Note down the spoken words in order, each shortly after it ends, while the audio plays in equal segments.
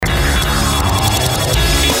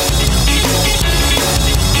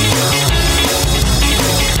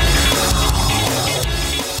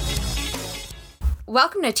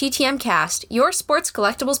Welcome to TTM Cast, your sports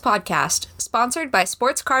collectibles podcast, sponsored by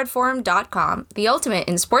SportsCardForum.com, the ultimate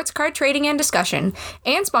in sports card trading and discussion,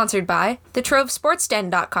 and sponsored by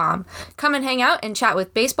TheTroveSportsDen.com. Come and hang out and chat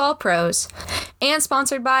with baseball pros. And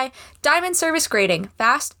sponsored by Diamond Service Grading,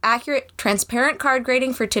 fast, accurate, transparent card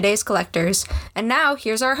grading for today's collectors. And now,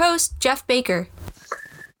 here's our host, Jeff Baker.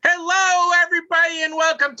 Hello, everybody, and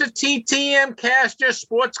welcome to TTM Cast, your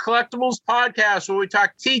sports collectibles podcast, where we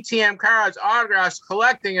talk TTM cards, autographs,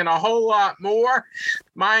 collecting, and a whole lot more.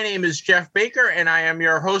 My name is Jeff Baker, and I am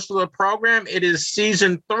your host of the program. It is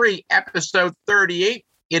Season 3, Episode 38.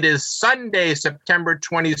 It is Sunday, September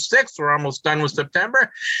 26th. We're almost done with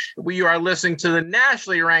September. We are listening to the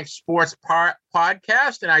nationally ranked sports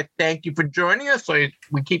podcast, and I thank you for joining us. So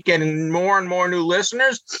we keep getting more and more new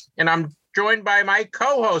listeners, and I'm joined by my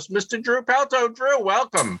co-host, Mr. Drew Pelto. Drew,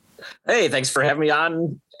 welcome. Hey, thanks for having me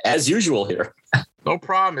on, as usual here. No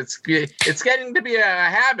problem. It's getting to be a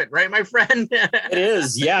habit, right, my friend? It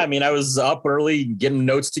is. Yeah. I mean, I was up early getting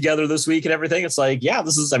notes together this week and everything. It's like, yeah,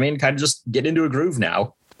 this is, kind of just get into a groove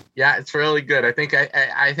now. Yeah, it's really good. I think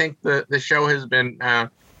the show has been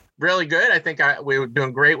really good. I think we're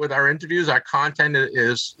doing great with our interviews. Our content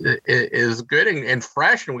is good and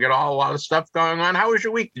fresh, and we got a lot of stuff going on. How was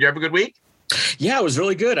your week? Did you have a good week? Yeah, it was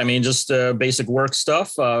really good. I mean, just basic work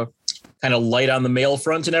stuff, kind of light on the mail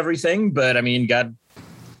front and everything. But I mean, got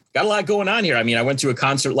a lot going on here. I mean, I went to a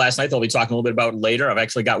concert last night that I'll be talking a little bit about later. I've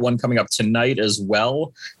actually got one coming up tonight as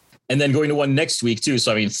well, and then going to one next week too.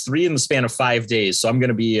 So I mean, 3 in the span of 5 days. So I'm going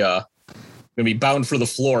to be bound for the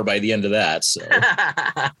floor by the end of that. So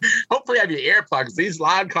hopefully I have your earplugs. These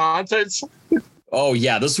loud concerts. Oh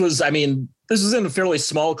yeah, this was in a fairly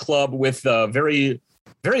small club with a very,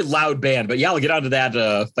 very loud band. But yeah, I'll get onto that,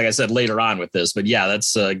 like I said, later on with this. But yeah,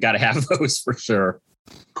 that's got to have those for sure.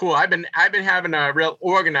 Cool. I've been having a real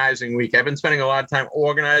organizing week. I've been spending a lot of time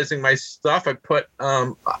organizing my stuff. I put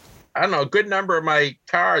a good number of my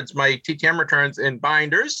cards, my TTM returns, in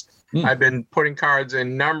binders. I've been putting cards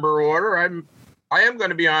in number order. I am going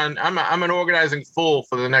to be on. I'm an organizing fool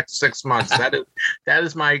for the next 6 months. That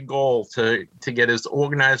is my goal, to get as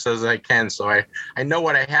organized as I can. So I know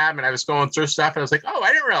what I have, and I was going through stuff, and I was like, oh,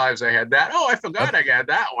 I didn't realize I had that. Oh, I forgot I got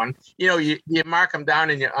that one. You mark them down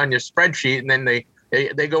on your spreadsheet, and then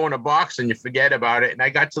they go in a box and you forget about it. And I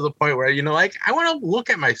got to the point where, I want to look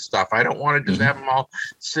at my stuff. I don't want to just have them all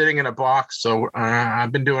sitting in a box. So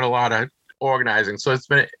I've been doing a lot of organizing. So it's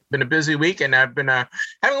been a busy week, and I've been having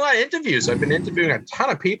a lot of interviews. I've been interviewing a ton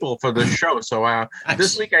of people for the show. So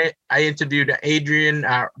this week I interviewed Adrienne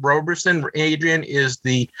Roberson. Adrienne is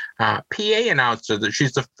the PA announcer.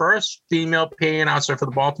 She's the first female PA announcer for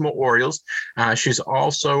the Baltimore Orioles. She's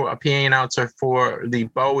also a PA announcer for the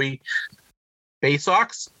Bowie Bay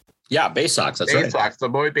Sox. Yeah, Bay Sox. That's Bay right. Sox, the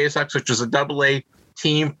Bowie Bay Sox, which is a AA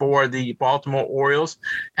team for the Baltimore Orioles.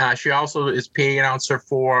 She also is PA announcer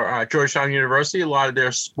for Georgetown University, a lot of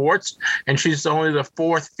their sports, and she's only the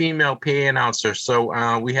 4th female PA announcer.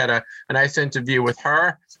 So we had a nice interview with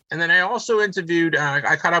her. And then I also interviewed,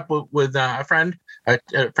 I caught up with a friend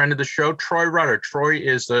of the show, Troy Rutter. Troy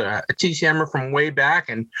is a TCMer from way back,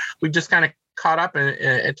 and we just kind of caught up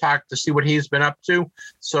and talked to see what he's been up to.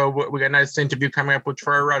 So we got a nice interview coming up with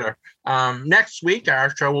Troy Rutter. Next week,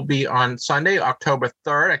 our show will be on Sunday, October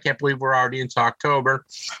 3rd. I can't believe we're already into October.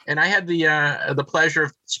 And I had the pleasure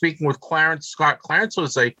of speaking with Clarence Scott. Clarence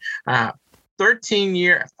was a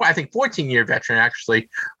 14-year veteran, actually,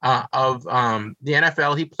 of the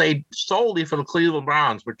NFL. He played solely for the Cleveland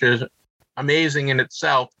Browns, which is amazing in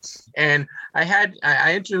itself. And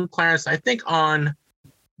I interviewed Clarence, I think, on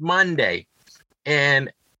Monday.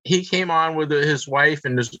 And he came on with his wife,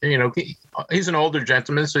 and he's an older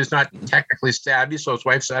gentleman, so he's not technically savvy. So his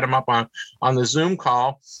wife set him up on the Zoom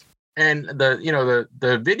call, and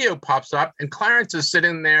the video pops up, and Clarence is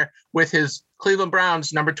sitting there with his Cleveland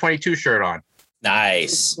Browns number 22 shirt on.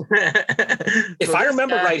 Nice. If I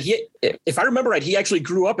remember right, he actually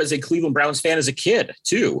grew up as a Cleveland Browns fan as a kid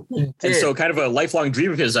too, and so kind of a lifelong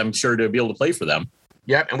dream of his, I'm sure, to be able to play for them.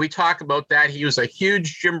 Yep, and we talk about that. He was a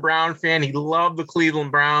huge Jim Brown fan. He loved the Cleveland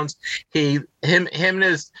Browns. Him and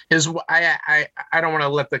his I don't want to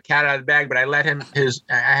let the cat out of the bag, but I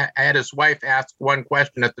had his wife ask one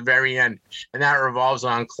question at the very end, and that revolves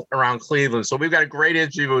around Cleveland. So we've got a great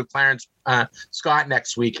interview with Clarence Scott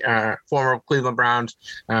next week, former Cleveland Browns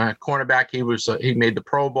cornerback. He made the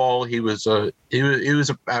Pro Bowl. He was a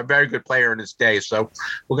very good player in his day. So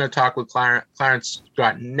we're going to talk with Clarence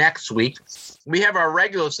Scott next week. We have our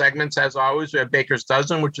regular segments, as always. We have Baker's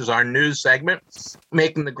Dozen, which is our news segment.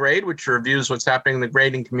 Making the Grade, which reviews what's happening in the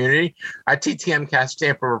grading community. Our TTM Cast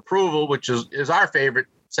Stamp of Approval, which is our favorite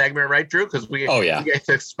segment, right, Drew? Because we yeah, we get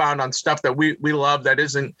to expound on stuff that we love that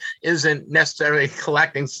isn't necessarily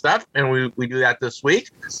collecting stuff, and we do that this week.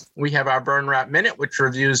 We have our Burn Wrap Minute, which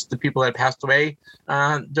reviews the people that passed away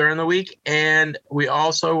during the week, and we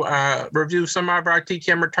also review some of our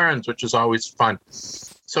TTM returns, which is always fun.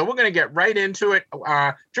 So we're going to get right into it.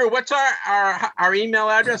 Drew, what's our email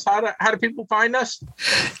address? How do people find us?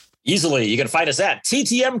 Easily. You can find us at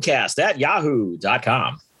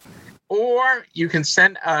ttmcast@yahoo.com. Or you can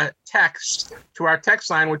send a text to our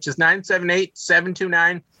text line, which is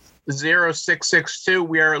 978-729-0662.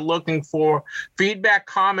 We are looking for feedback,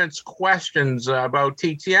 comments, questions about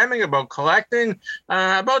TTMing, about collecting,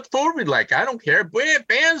 about food we like. I don't care.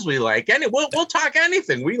 Bands we like. We'll talk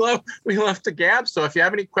anything. We love to gab. So if you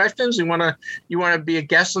have any questions, you want to be a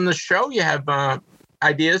guest on the show, you have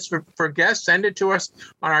ideas for guests, send it to us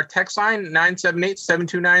on our text line,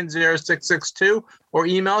 978-729-0662, or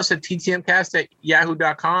email us at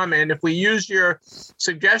ttmcast@yahoo.com. And if we use your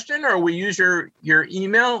suggestion or we use your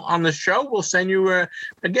email on the show, we'll send you a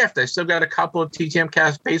gift. I still got a couple of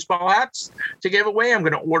TTMcast baseball hats to give away. I'm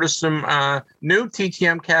going to order some new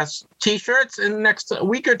TTMcast t-shirts in the next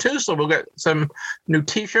week or two. So we'll get some new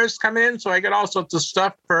t-shirts coming in. So I got all sorts of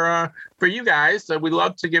stuff for you guys that we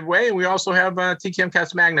love to give away. And we also have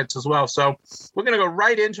TTMcast magnets as well. So we're going to go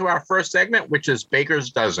right into our first segment, which is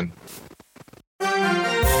Baker's Dozen.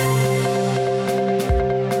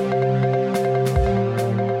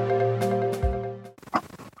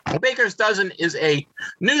 Baker's Dozen is a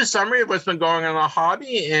news summary of what's been going on in the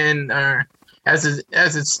hobby, and as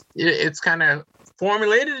it's kind of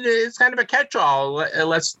formulated, it's kind of a catch-all.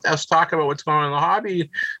 Let's talk about what's going on in the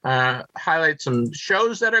hobby, highlight some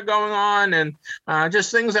shows that are going on, and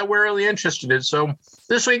just things that we're really interested in. So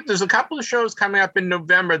this week, there's a couple of shows coming up in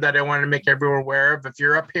November that I wanted to make everyone aware of. If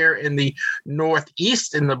you're up here in the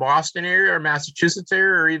Northeast, in the Boston area or Massachusetts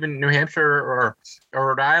area, or even New Hampshire or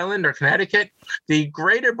Rhode Island or Connecticut, the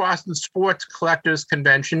Greater Boston Sports Collectors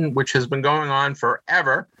Convention, which has been going on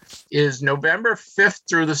forever, is November 5th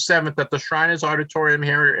through the 7th at the Shriners Auditorium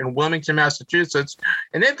here in Wilmington, Massachusetts.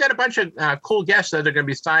 And they've got a bunch of cool guests that they're going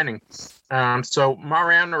to be signing. So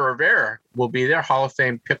Mariano Rivera will be there, Hall of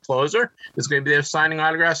Fame pit closer, is going to be there signing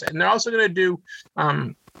autographs. And they're also going to do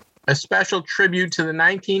a special tribute to the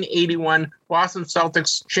 1981 Boston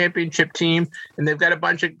Celtics championship team. And they've got a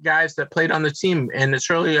bunch of guys that played on the team. And it's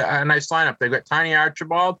really a nice lineup. They've got Tiny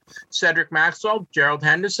Archibald, Cedric Maxwell, Gerald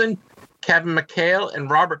Henderson, Kevin McHale,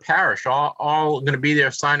 and Robert Parrish, all going to be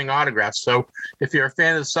there signing autographs. So if you're a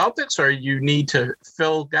fan of the Celtics or you need to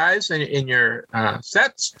fill guys in your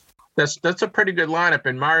sets, that's a pretty good lineup.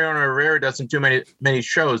 And Mariano Rivera doesn't do many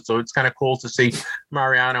shows, so it's kind of cool to see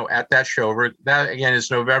Mariano at that show. That, again,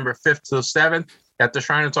 is November 5th to the 7th at the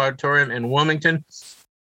Shriners Auditorium in Wilmington.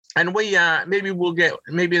 And we maybe in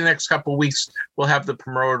the next couple of weeks, we'll have the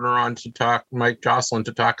promoter on to talk, Mike Jocelyn,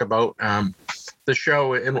 to talk about the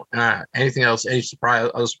show and anything else, any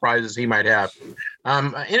other surprises he might have.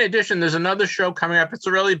 In addition, there's another show coming up. It's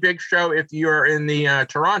a really big show if you're in the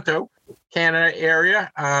Toronto, Canada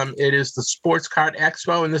area. It is the Sports Card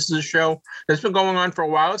Expo, and this is a show that's been going on for a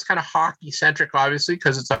while. It's kind of hockey-centric, obviously,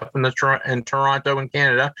 because it's up in Toronto in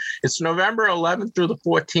Canada. It's November 11th through the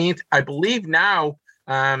 14th. I believe now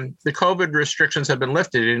the COVID restrictions have been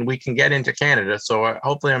lifted and we can get into Canada. So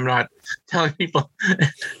hopefully I'm not telling people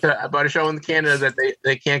about a show in Canada that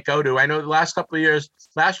they can't go to. I know the last couple of years,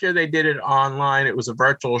 last year they did it online. It was a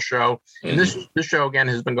virtual show. And this show, again,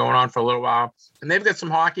 has been going on for a little while. And they've got some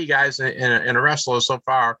hockey guys and a wrestler so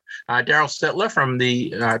far. Daryl Sittler from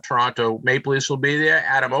the Toronto Maple Leafs will be there.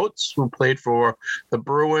 Adam Oates, who played for the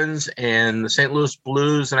Bruins and the St. Louis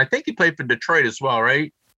Blues. And I think he played for Detroit as well,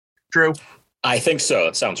 right, Drew? I think so.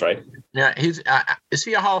 It sounds right. Yeah, is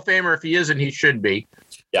he a Hall of Famer? If he isn't, he should be.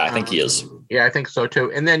 Yeah, I think he is. Yeah, I think so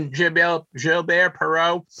too. And then Gilbert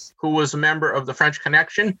Perreault, who was a member of the French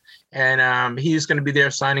Connection, and he's going to be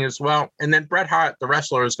there signing as well. And then Bret Hart, the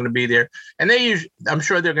wrestler, is going to be there. And I'm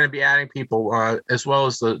sure they're going to be adding people as well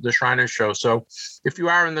as the Shriners show. So if you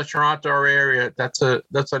are in the Toronto area, that's a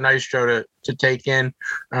nice show to take in,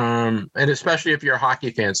 and especially if you're a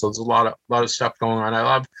hockey fan. So there's a lot of stuff going on. I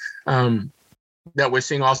love that we're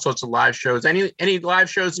seeing all sorts of live shows. Any live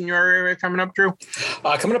shows in your area coming up, Drew?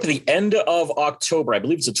 Coming up at the end of October, I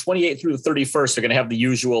believe it's the 28th through the 31st. They're going to have the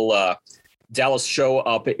usual Dallas show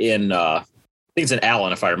up in, I think it's in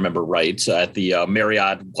Allen, if I remember right, at the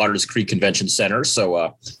Marriott Waters Creek Convention Center.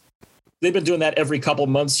 So they've been doing that every couple of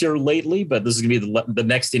months here lately, but this is going to be the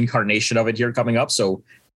next incarnation of it here coming up. So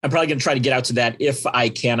I'm probably going to try to get out to that if I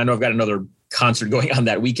can. I know I've got another concert going on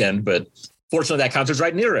that weekend, but fortunately, that concert's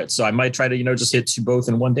right near it, so I might try to, just hit both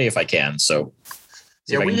in one day if I can. So,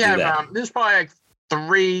 See if I can do that. There's probably like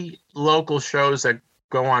 3 local shows that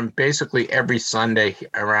go on basically every Sunday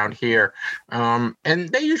around here. And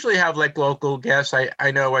they usually have like local guests.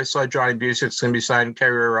 I know I saw Johnny Busick's going to be signing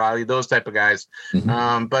Terry O'Reilly, those type of guys.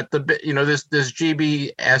 But this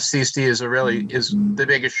GBSCC is the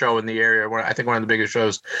biggest show in the area. I think one of the biggest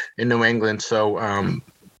shows in New England. So,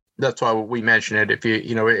 that's why we mention it. If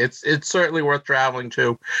it's certainly worth traveling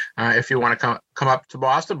to. If you want to come up to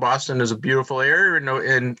Boston. Boston is a beautiful area.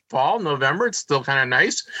 In fall, November, it's still kind of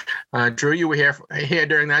nice. Drew, you were here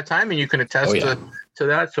during that time, and you can attest to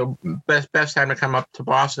that. So best time to come up to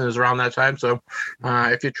Boston is around that time. So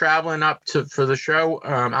if you're traveling up for the show,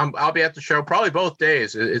 I'll be at the show probably both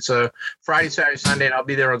days. It's a Friday, Saturday, Sunday, and I'll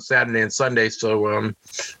be there on Saturday and Sunday. So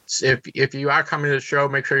if you are coming to the show,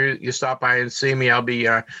 make sure you stop by and see me. I'll be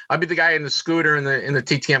the guy in the scooter in the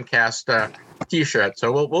TTM Cast T-shirt.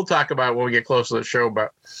 So we'll talk about it when we get closer to the show.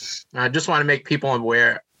 But I just want to make people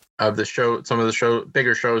aware of the show, some of the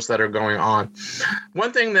bigger shows that are going on.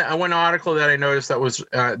 One article that I noticed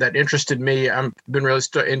that interested me. I've been really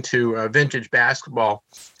into vintage basketball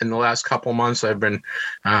in the last couple of months. I've been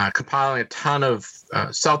compiling a ton of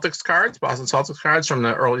Celtics cards, Boston Celtics cards from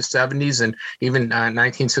the early 70s and even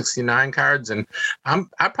 1969 cards. And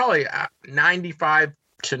I'm probably 95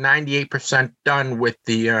 to 98% done with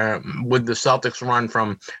the Celtics run from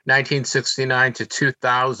 1969 to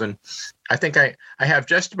 2000. I think I have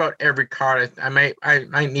just about every card. I might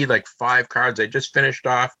need like 5 cards. I just finished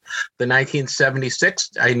off the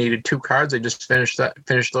 1976. I needed 2 cards. I just finished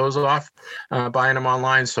those off, buying them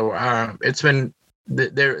online. So it's been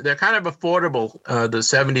they're kind of affordable, the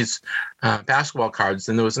 70s basketball cards.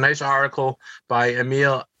 And there was a nice article by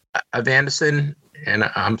Emil Evanderson. And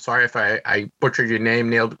I'm sorry if I butchered your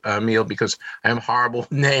name, Emil, because I'm horrible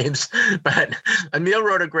with names. But Emil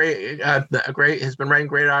wrote has been writing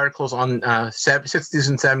great articles on 60s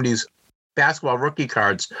and 70s basketball rookie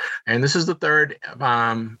cards. And this is the third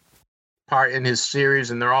part in his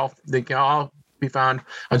series, and they can all be found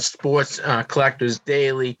on Sports Collectors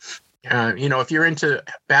Daily. If you're into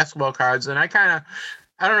basketball cards, and I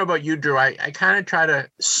don't know about you, Drew, I kind of try to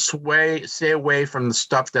stay away from the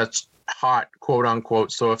stuff that's hot, quote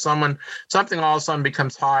unquote. So if something all of a sudden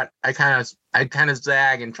becomes hot, I kind of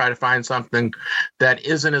zag and try to find something that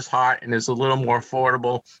isn't as hot and is a little more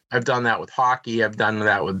affordable. I've done that with hockey. I've done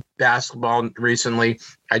that with basketball recently.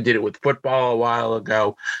 I did it with football a while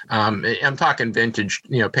ago. I'm talking vintage,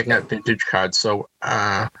 picking up vintage cards. So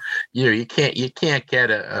you can't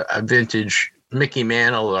get a vintage Mickey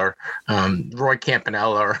Mantle or Roy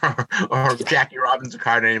Campanella or Jackie Robinson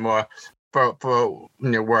card anymore for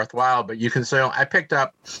worthwhile. But you can say I picked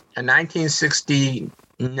up a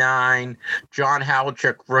 1969 John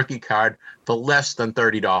Havlicek rookie card for less than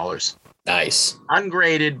 $30. Nice,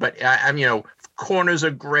 ungraded, but corners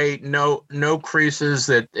are great. No creases.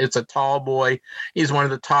 It's a tall boy. He's one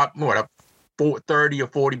of the top 30 or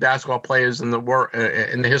 40 basketball players in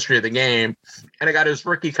the history of the game, and I got his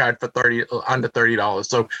rookie card for under $30.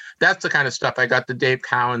 So that's the kind of stuff. I got the Dave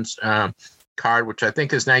Cowens card, which I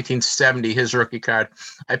think is 1970, his rookie card.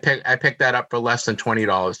 I picked that up for less than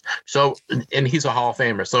 $20. So, and he's a Hall of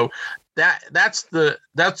Famer. So that's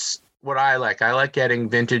what I like. I like getting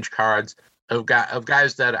vintage cards of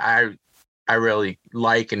guys that I really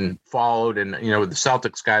like and followed, and the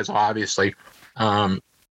Celtics guys, obviously. I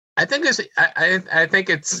think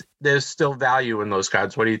there's still value in those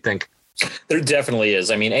cards. What do you think? There definitely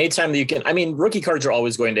is. I mean, anytime that you can, rookie cards are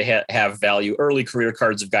always going to have value. Early career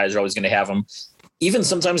cards of guys are always going to have them. Even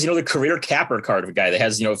sometimes, the career capper card of a guy that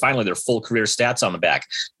has, finally their full career stats on the back.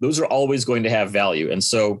 Those are always going to have value. And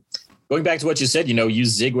so going back to what you said, you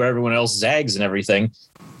zig where everyone else zags and everything.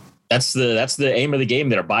 That's the aim of the game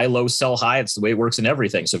there. Buy low, sell high. It's the way it works in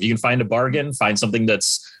everything. So if you can find a bargain, find something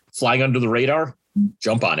that's flying under the radar,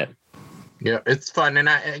 jump on it. Yeah, it's fun, and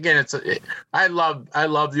I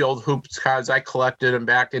love the old hoops cards. I collected them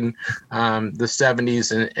back in the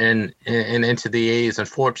 70s and into the 80s.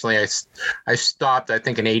 Unfortunately, I stopped. I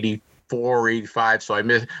think in 84 or 85. So I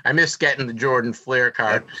missed getting the Jordan Flair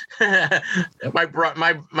card.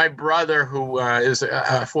 My brother, who is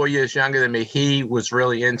 4 years younger than me, he was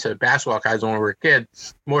really into basketball cards when we were a kid,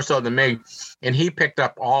 more so than me. And he picked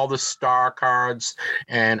up all the Star cards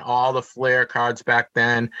and all the Flair cards back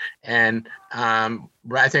then. And I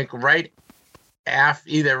think right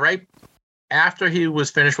after he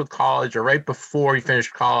was finished with college or right before he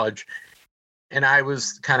finished college, and I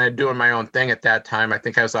was kind of doing my own thing at that time. I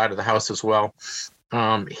think I was out of the house as well.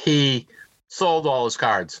 He sold all his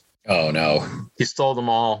cards. Oh, no. He sold them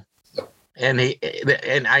all.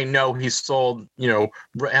 and I know he sold,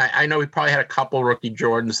 I know he probably had a couple rookie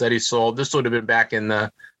Jordans that he sold. This would have been back in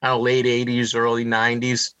the late 80s, early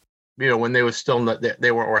 90s, when they were still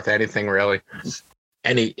they weren't worth anything really.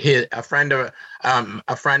 And a friend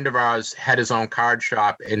of ours had his own card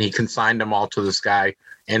shop, and he consigned them all to this guy,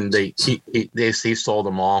 and he sold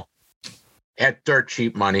them all at dirt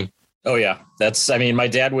cheap money. Oh yeah, my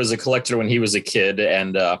dad was a collector when he was a kid,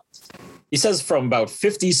 and he says from about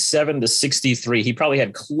 57 to 63, he probably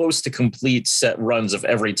had close to complete set runs of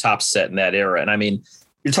every top set in that era. And I mean,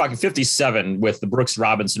 you're talking 57 with the Brooks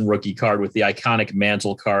Robinson rookie card with the iconic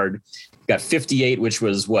Mantle card. You got 58, which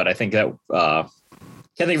was what I think that.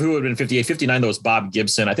 Can't think of who would have been 58. 59, though, was Bob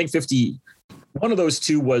Gibson. I think 50. One of those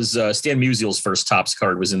two was Stan Musial's first Topps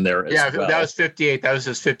card was in there. Yeah, well. That was 58. That was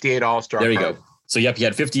his 58 All-Star. There you go. So, yep, you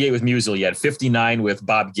had 58 with Musial. You had 59 with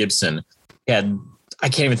Bob Gibson. You had, I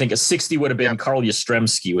can't even think of 60 would have been Carl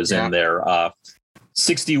Yastrzemski was in there.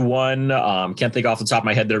 61, can't think off the top of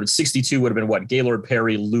my head there, but 62 would have been what? Gaylord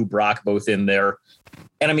Perry, Lou Brock, both in there.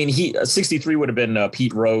 And I mean, 63 would have been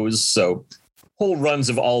Pete Rose. So, whole runs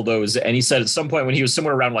of all those. And he said at some point when he was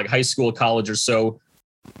somewhere around like high school, college or so,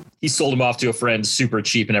 he sold them off to a friend super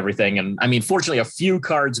cheap and everything. And I mean, fortunately, a few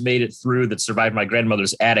cards made it through that survived my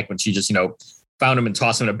grandmother's attic when she just, found them and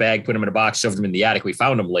tossed them in a bag, put them in a box, shoved them in the attic. We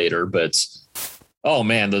found them later, but oh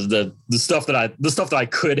man, the stuff that I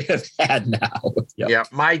could have had now. Yep. Yeah.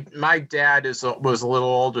 My dad was a little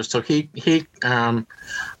older. So he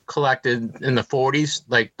collected in the 40s,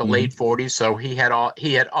 like the late 40s. So he had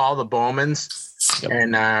all the Bowmans. Yep.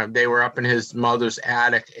 And they were up in his mother's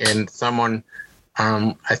attic, and someone,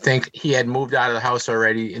 I think he had moved out of the house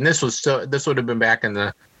already. And this would have been back in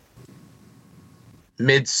the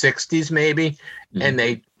mid 60s, maybe. Mm-hmm. And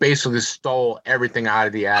they basically stole everything out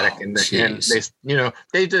of the attic. And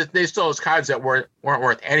they stole his cards that weren't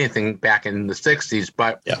worth anything back in the 60s,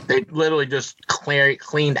 but they literally just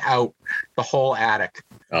cleaned out the whole attic.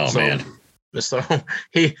 Oh, man. So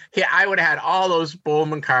I would have had all those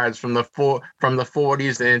Bowman cards from the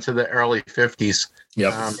 40s into the early 50s.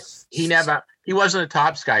 Yep. He wasn't a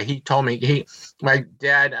Topps guy. He told me my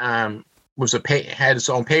dad had his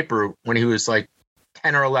own paper route when he was like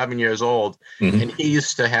 10 or 11 years old. Mm-hmm. And he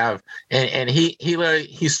used to have, and he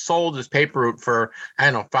sold his paper route for, I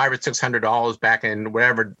don't know, $500 or $600 back in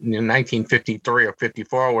whatever, 1953 or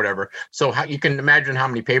 54 or whatever. So you can imagine how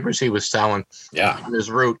many papers he was selling on his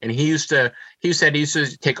route. And he said he used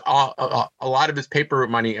to take a lot of his paper route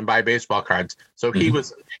money and buy baseball cards. So he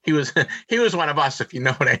was one of us, if you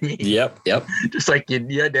know what I mean. Yep. Just like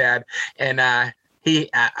your dad. And,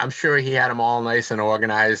 I'm sure he had them all nice and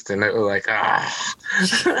organized, and it was like,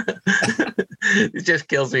 it just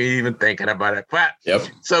kills me even thinking about it. But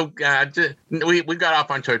so we got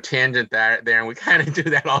off onto a tangent there, and we kind of do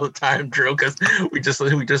that all the time, Drew, because we just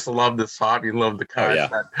love this hobby and love the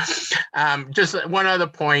cards. But, just one other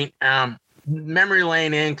point. Memory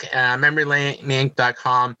Lane Inc.,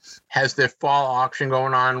 memorylaneinc.com has their fall auction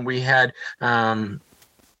going on. We had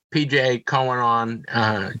PJ Cohen on.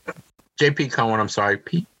 JP Cohen, I'm sorry,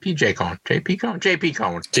 PJ Cohen, JP Cohen, JP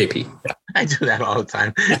Cohen. JP. Yeah. I do that all the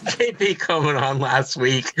time. JP Cohen on last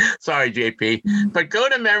week. Sorry, JP. But go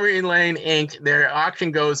to Memory Lane Inc. Their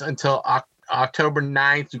auction goes until October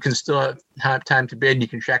 9th. You can still have time to bid. You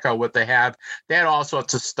can check out what they have. They had all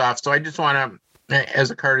sorts of stuff. So I just want to,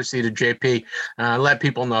 as a courtesy to JP, let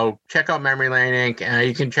people know, check out Memory Lane Inc.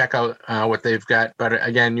 You can check out what they've got. But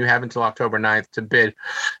again, you have until October 9th to bid.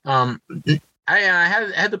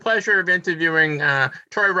 I had the pleasure of interviewing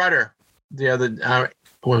Troy Rutter the other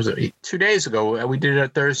 2 days ago. We did it on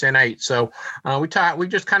Thursday night. So we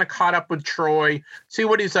just kind of caught up with Troy, see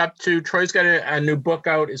what he's up to. Troy's got a new book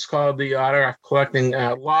out. It's called the Autograph Collecting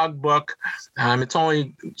Log Book. It's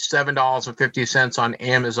only $7.50 on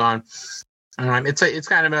Amazon. It's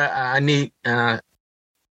kind of a neat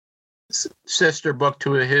sister book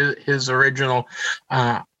to his original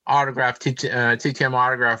autograph TTM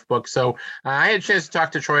autograph book. So I had a chance to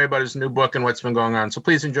talk to Troy about his new book and what's been going on. So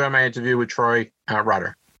please enjoy my interview with Troy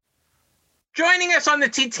Rutter. Joining us on the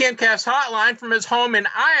TTM Cast hotline from his home in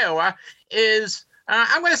Iowa is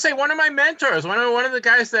I'm going to say one of my mentors, one of the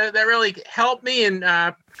guys that really helped me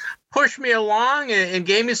and pushed me along and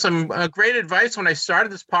gave me some great advice when I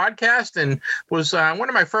started this podcast and was one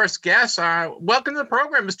of my first guests. Welcome to the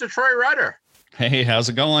program, Mr. Troy Rutter. Hey, how's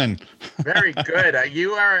it going? Very good.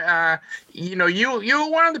 You are, you were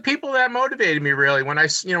one of the people that motivated me really when I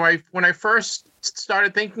first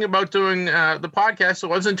started thinking about doing the podcast. There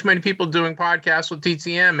wasn't too many people doing podcasts with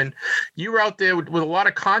TTM, and you were out there with a lot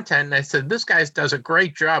of content. And I said, this guy does a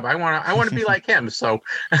great job. I want to be like him. So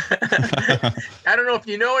I don't know if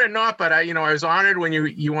you know it or not, but I was honored when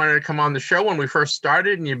you wanted to come on the show when we first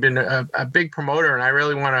started, and you've been a big promoter. And I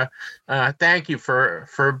really want to thank you for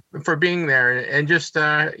being there and just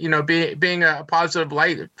being a positive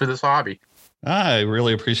light for this hobby. I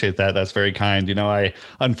really appreciate that. That's very kind. I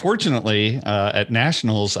unfortunately at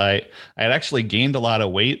Nationals, I had actually gained a lot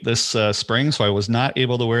of weight this spring, so I was not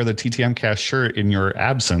able to wear the TTM Cast shirt in your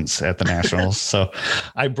absence at the Nationals. So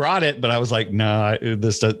I brought it, but I was like, no,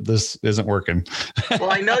 this isn't working.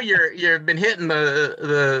 Well, I know you've been hitting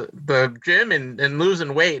the gym and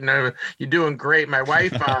losing weight, and you're doing great. My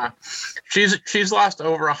wife, she's lost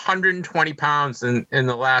over 120 pounds in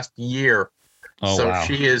the last year. Oh, so wow.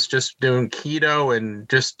 She is just doing keto and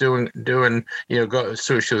just doing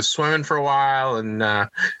so she was swimming for a while, and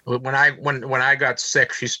when I got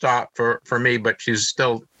sick, she stopped for me, but she's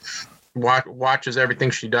still watches everything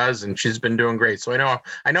she does, and she's been doing great. So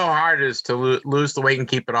I know how hard it is to lose the weight and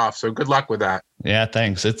keep it off. So good luck with that. Yeah,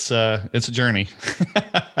 thanks. It's a journey.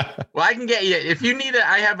 Well, I can get you if you need it.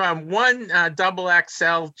 I have one double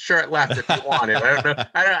XL shirt left if you want it.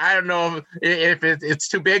 I don't know if it's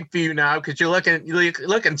too big for you now because you're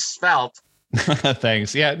looking svelte.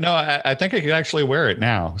 Thanks. Yeah, no, I think I could actually wear it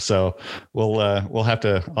now. So I'll have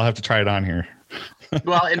to try it on here.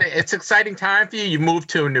 Well, and it's an exciting time for you. You moved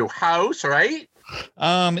to a new house, right?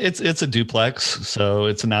 It's a duplex, so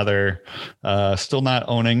it's another still not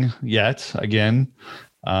owning yet again.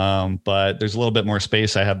 But there's a little bit more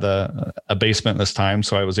space. I had a basement this time,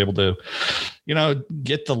 so I was able to,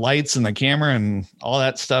 get the lights and the camera and all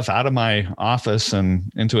that stuff out of my office and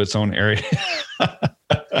into its own area.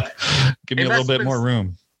 Give me a little bit more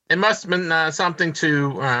room. It must have been something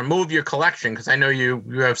to move your collection, because I know you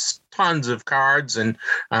have tons of cards and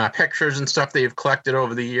pictures and stuff that you've collected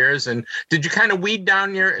over the years. And did you kind of weed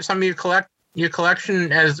down some of your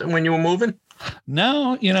collection as when you were moving?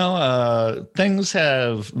 No, things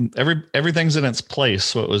have everything's in its place,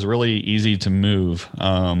 so it was really easy to move.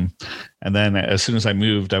 And then as soon as I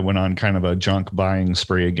moved, I went on kind of a junk buying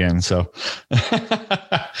spree again. So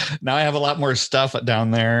now I have a lot more stuff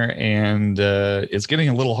down there, and it's getting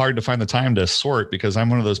a little hard to find the time to sort, because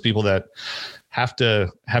I'm one of those people that have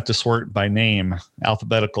to sort by name,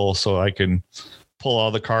 alphabetical, so I can pull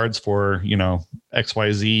all the cards for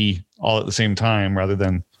XYZ all at the same time rather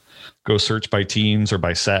than go search by teams or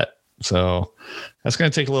by set. So that's going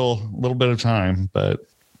to take a little bit of time,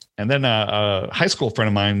 and then a high school friend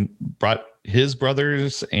of mine brought his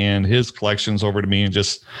brothers and his collections over to me and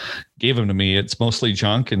just gave them to me. It's mostly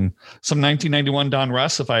junk and some 1991 Don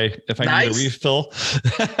Russ. If I Nice. Need a refill,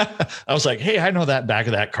 I was like, hey, I know that back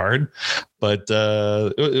of that card, but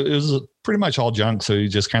it was pretty much all junk. So he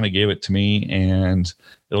just kind of gave it to me, and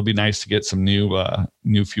it'll be nice to get some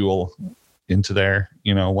new fuel into there,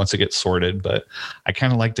 once it gets sorted. But I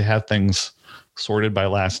kind of like to have things sorted by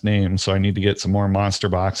last name, so I need to get some more monster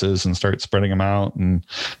boxes and start spreading them out and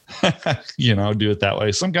do it that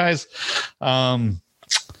way. Some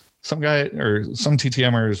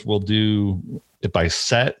TTMers will do it by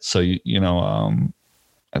set. So I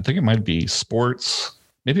think it might be sports.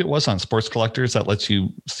 Maybe it was on Sports Collectors that lets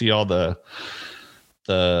you see all the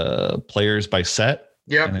players by set.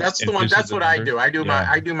 Yeah, that's the one. That's what I do. I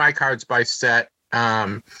do my cards by set.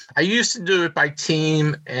 I used to do it by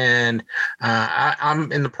team, and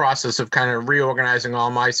I'm in the process of kind of reorganizing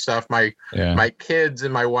all my stuff. My kids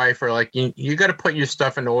and my wife are like, you got to put your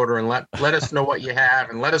stuff in order and let us know what you have,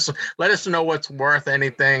 and let us know what's worth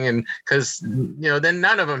anything, and because then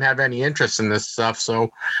none of them have any interest in this stuff.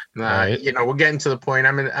 So we're getting to the point.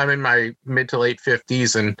 I'm in my mid to late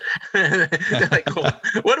 50s, and they're like, well,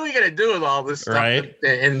 what are we gonna do with all this stuff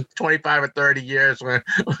in 25 or 30 years when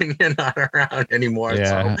you're not around anymore?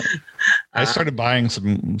 Yeah. So, I started buying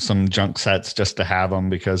some junk sets just to have them,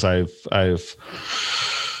 because I've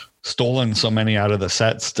stolen so many out of the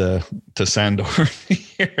sets to send over the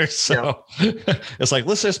years. So it's like,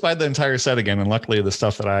 let's just buy the entire set again. And luckily the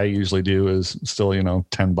stuff that I usually do is still,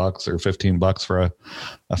 $10 or $15 for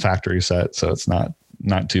a factory set. So it's not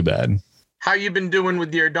too bad. How you been doing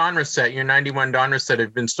with your Donruss set, your 91 Donruss set? Have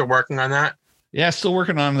you been still working on that? Yeah, still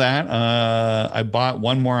working on that. I bought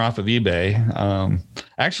one more off of eBay.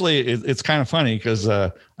 Actually, it's kind of funny because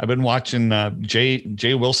I've been watching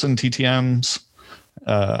Jay Wilson TTMs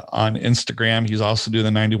on Instagram. He's also doing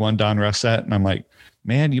the 91 Donruss set, and I'm like,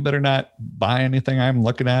 man, you better not buy anything I'm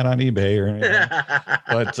looking at on eBay or anything.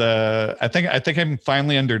 But I think I'm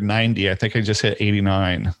finally under 90. I think I just hit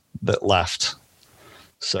 89 that left.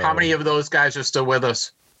 So how many of those guys are still with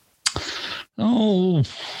us? Oh,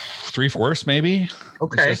 3/4 maybe.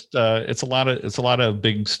 Okay. It's a lot of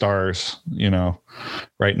big stars,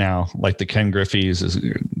 right now. Like the Ken Griffey's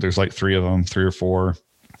there's like 3 of them, 3 or 4,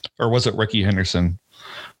 or was it Ricky Henderson?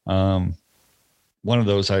 One of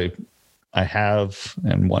those I have,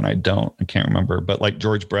 and one I don't. I can't remember. But like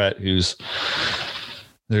George Brett, who's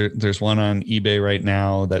there's one on eBay right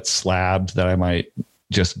now that's slabbed that I might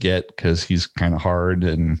just get because he's kind of hard,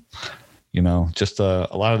 and just a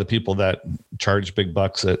lot of the people that charge big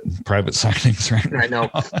bucks at private signings right now. I know.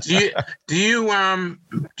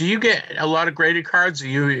 Do you get a lot of graded cards? Do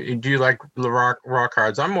you like the raw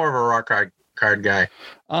cards? I'm more of a raw card guy.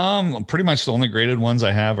 Pretty much the only graded ones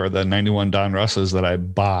I have are the 91 Don Russes that I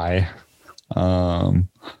buy,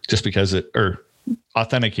 just because or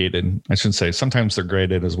authenticated, I should say. Sometimes they're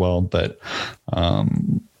graded as well, but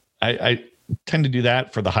I tend to do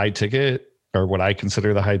that for the high ticket, or what I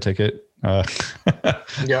consider the high ticket.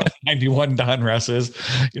 Yeah. 91 Don Russes.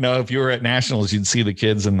 If you were at Nationals, you'd see the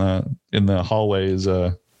kids in the hallways,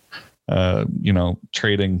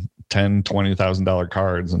 trading $10,000-$20,000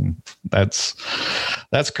 cards, and that's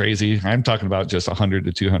crazy. I'm talking about just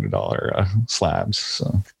 $100 to $200 slabs.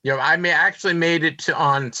 So I actually made it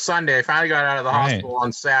on Sunday. I finally got out of the hospital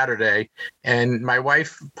on Saturday, and my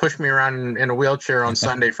wife pushed me around in a wheelchair on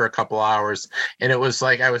Sunday for a couple hours, and it was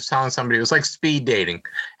like I was telling somebody, it was like speed dating.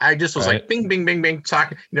 I just was like bing bing bing bing,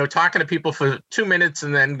 talking to people for 2 minutes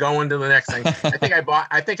and then going to the next thing. I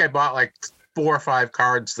think I bought like 4 or 5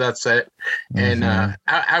 cards. That's it. And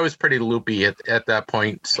I was pretty loopy at that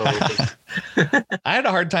point. So I had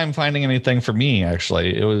a hard time finding anything for me,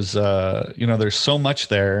 actually. It was, there's so much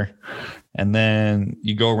there. And then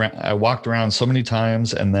you go around, I walked around so many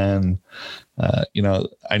times, and then,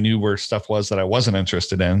 I knew where stuff was that I wasn't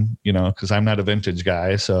interested in, because I'm not a vintage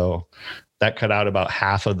guy. So that cut out about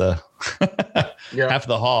half of the half of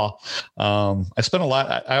the haul.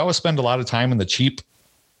 I always spend a lot of time in the cheap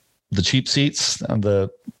seats, the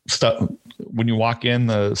stuff when you walk in,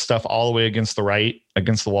 the stuff all the way against the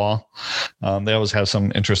wall. They always have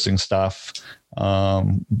some interesting stuff.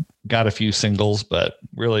 Got a few singles, but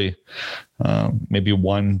really maybe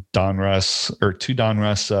 1 Donruss or 2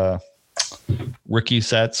 Donruss rookie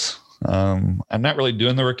sets. I'm not really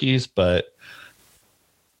doing the rookies, but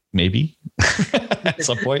maybe at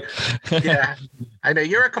some point. Yeah, I know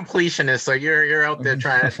you're a completionist, so you're out there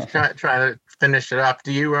trying to finish it up.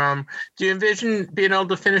 Do you envision being able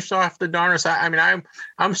to finish off the Donruss? I mean,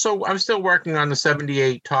 I'm still working on the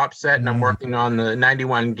 78 top set, and I'm working on the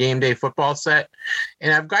 91 game day football set,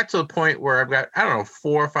 and I've got to the point where I've got 400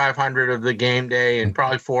 or 500 of the game day, and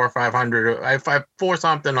probably 400 or 500. I have 4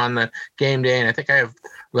 something on the game day, and I think I have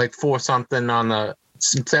like 4 something on the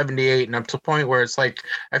 78, and up to the point where it's like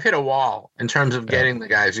I've hit a wall in terms of getting the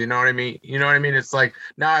guys. You know what I mean? It's like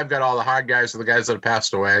now I've got all the hard guys, or the guys that have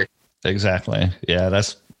passed away. Exactly. Yeah,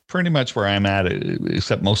 that's pretty much where I'm at,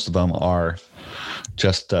 except most of them are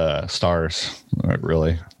just stars,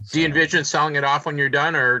 really. Do you envision selling it off when you're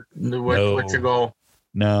done, or what's your goal?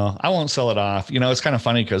 No, I won't sell it off. It's kind of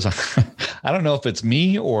funny because I don't know if it's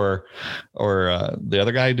me or the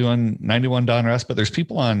other guy doing 91 Donruss, but there's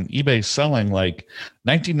people on eBay selling like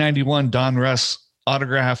 1991 Donruss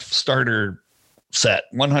autograph starter set,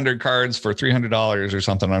 100 cards for $300 or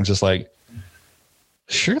something. I'm just like,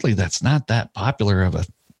 surely that's not that popular of a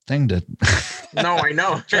thing to. No, I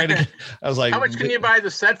know. I was like, how much can you buy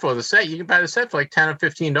the set for? You can buy the set for like $10 or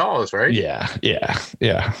 $15, right?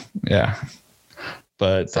 Yeah.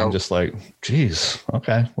 But I'm just like, geez,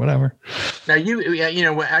 okay, whatever. Now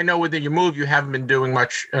I know with your move, you haven't been doing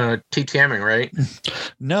much TTMing, right?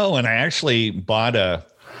 No, and I actually bought a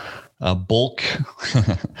bulk.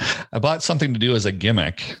 I bought something to do as a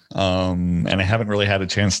gimmick, and I haven't really had a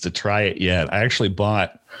chance to try it yet. I actually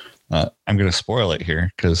bought. I'm going to spoil it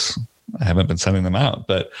here because I haven't been sending them out,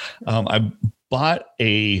 but I bought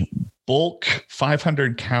a bulk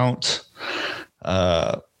 500 count.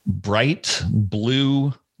 Bright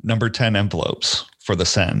blue number 10 envelopes for the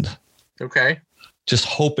send. Okay. Just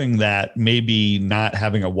hoping that maybe not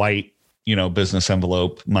having a white, business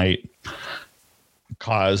envelope might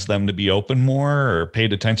cause them to be open more or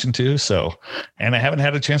paid attention to. So, and I haven't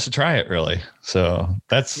had a chance to try it really. So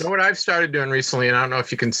that's. You know what I've started doing recently, and I don't know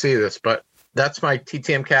if you can see this, but that's my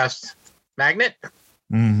TTM Cast magnet.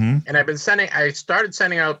 Mm-hmm. And I started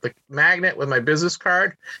sending out the magnet with my business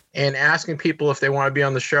card and asking people if they want to be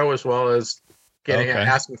on the show, as well as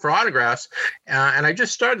asking for autographs. And I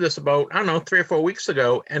just started this about, 3 or 4 weeks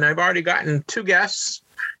ago, and I've already gotten 2 guests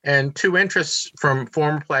and 2 interests from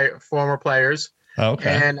former players.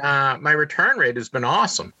 Okay. And my return rate has been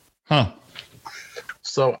awesome. Huh.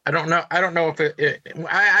 So I don't know if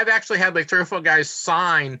I've actually had like 3 or 4 guys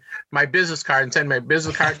sign my business card and send my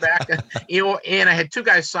business card back. And I had 2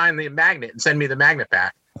 guys sign the magnet and send me the magnet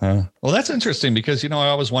back. Well, that's interesting because, I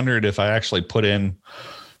always wondered if I actually put in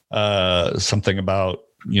something about,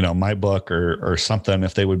 my book or something,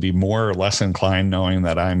 if they would be more or less inclined knowing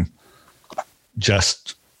that I'm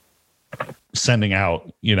just sending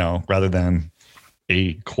out, rather than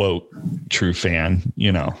a quote true fan,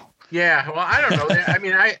 Yeah, well, I don't know. I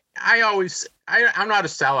mean, I'm not a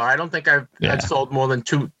seller. I don't think I've sold more than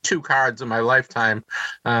two cards in my lifetime.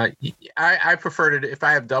 I prefer to, if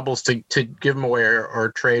I have doubles, to give them away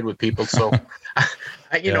or trade with people. So,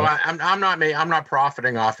 I'm not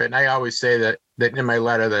profiting off it. And I always say that in my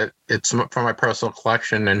letter that it's from my personal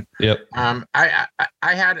collection. And I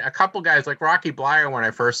had a couple guys like Rocky Blyer when I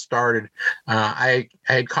first started. I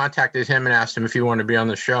had contacted him and asked him if he wanted to be on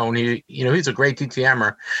the show, and he's a great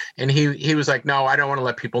DTMer, and he was like, no, I don't want to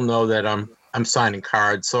let people know that I'm signing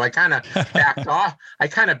cards. So I kind of backed off. I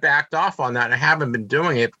kind of backed off on that, and I haven't been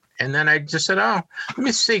doing it. And then I just said, oh, let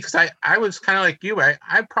me see, because I was kind of like you.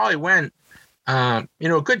 I probably went a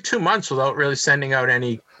good 2 months without really sending out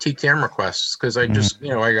any TTM requests, because I just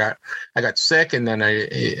I got sick, and then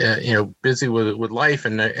I busy with life,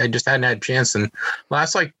 and I just hadn't had a chance. And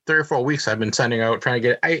last like 3 or 4 weeks I've been sending out, trying to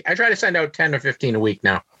get I try to send out 10 or 15 a week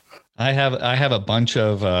now. I have a bunch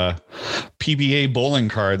of PBA bowling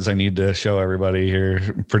cards I need to show everybody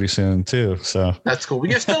here pretty soon too. So that's cool. But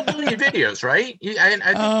you're still doing your videos, right?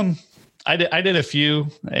 I did a few,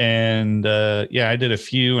 and I did a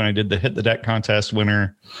few, and I did the Hit the Deck contest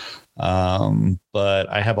winner. But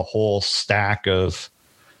I have a whole stack of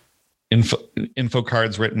info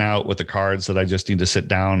cards written out with the cards that I just need to sit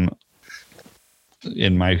down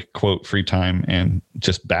in my quote free time and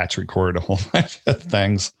just batch record a whole bunch of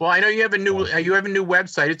things. Well, I know you have a new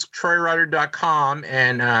website. It's TroyRutter.com,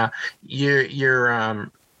 and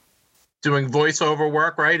you're doing voiceover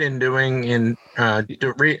work, right? And doing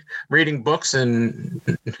reading books and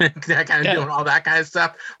that kind of doing all that kind of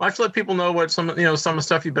stuff. Why don't you let people know what some of the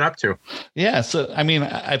stuff you've been up to? Yeah. So, I mean,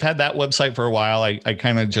 I've had that website for a while. I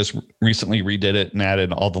kind of just recently redid it and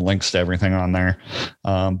added all the links to everything on there.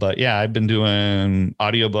 But yeah, I've been doing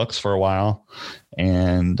audiobooks for a while.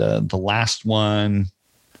 And the last one,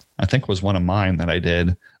 I think, was one of mine that I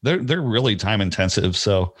did. They're really time intensive.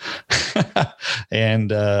 So,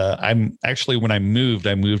 and I'm actually, when I moved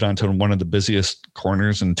onto one of the busiest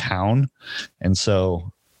corners in town. And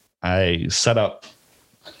so I set up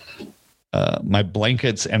my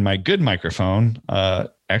blankets and my good microphone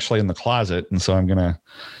actually in the closet. And so I'm going to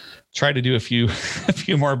try to do a few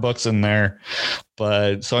more books in there.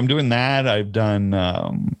 But so I'm doing that. I've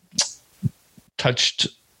done touched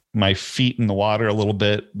my feet in the water a little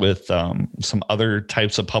bit with some other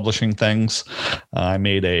types of publishing things. I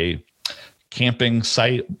made a camping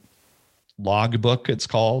site logbook, it's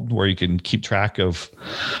called, where you can keep track of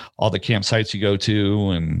all the campsites you go to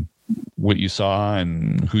and what you saw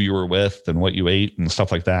and who you were with and what you ate and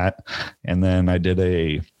stuff like that. And then I did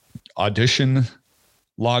a audition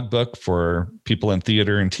logbook for people in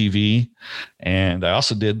theater and TV. And I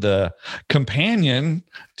also did the companion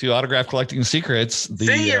to Autograph Collecting Secrets. You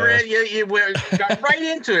got right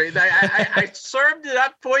into it. I served it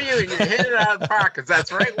up for you, and you hit it out of the park, because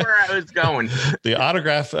that's right where I was going. The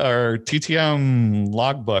autograph or TTM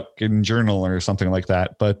logbook and journal or something like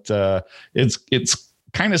that. But it's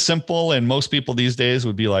kind of simple, and most people these days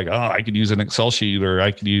would be like, oh, I could use an Excel sheet, or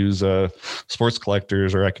I could use Sports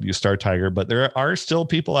Collectors, or I could use Star Tiger. But there are still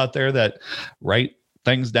people out there that write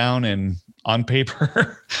things down and on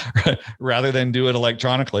paper rather than do it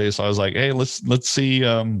electronically. So I was like, hey, let's see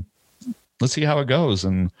how it goes.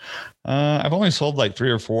 And I've only sold like 3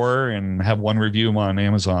 or 4 and have one review on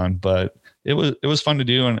Amazon, but it was fun to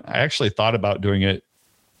do. And I actually thought about doing it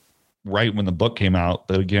right when the book came out.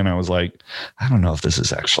 But again, I was like, I don't know if this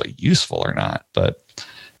is actually useful or not. But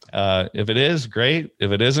if it is, great.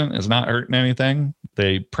 If it isn't, it's not hurting anything.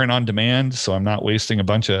 They print on demand, so I'm not wasting a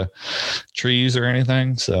bunch of trees or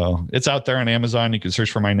anything. So it's out there on Amazon. You can search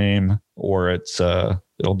for my name, or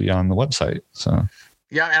it'll be on the website. So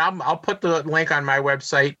yeah, and I'll put the link on my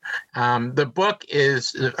website. The book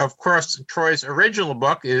is, of course, Troy's original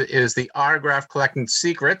book is The Autograph Collecting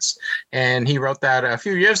Secrets, and he wrote that a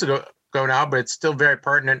few years ago now, but it's still very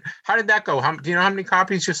pertinent. How did that go? Do you know how many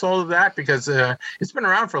copies you sold of that? Because it's been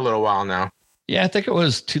around for a little while now. Yeah, I think it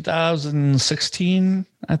was 2016.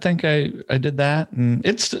 I think I did that, and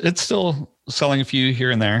it's still selling a few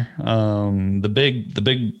here and there. The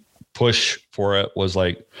big push for it was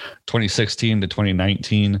like 2016 to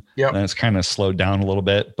 2019. Yep. And it's kind of slowed down a little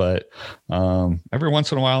bit, but every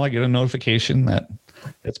once in a while I get a notification that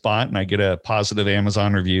it's bought and I get a positive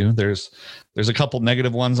Amazon review. There's a couple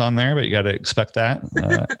negative ones on there, but you got to expect that.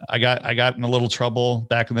 I got in a little trouble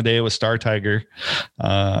back in the day with Star Tiger.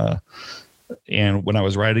 And when I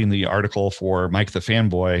was writing the article for Mike the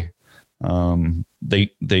Fanboy,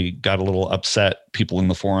 they got a little upset, people in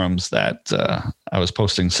the forums, that I was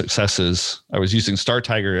posting successes. I was using Star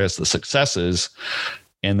Tiger as the successes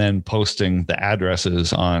and then posting the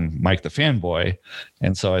addresses on Mike the Fanboy.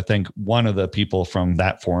 And so I think one of the people from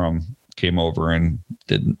that forum came over and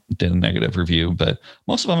did a negative review, but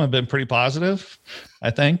most of them have been pretty positive,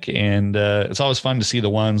 I think. And it's always fun to see the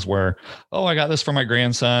ones where, oh, I got this for my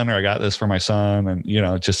grandson, or I got this for my son,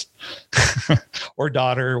 and just or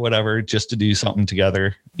daughter, whatever, just to do something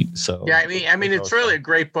together. So yeah, I mean, it's really a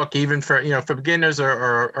great book, even for for beginners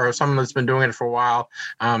or someone that's been doing it for a while.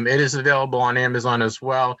 It is available on Amazon as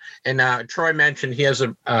well. And Troy mentioned he has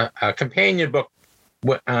a companion book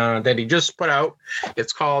that he just put out.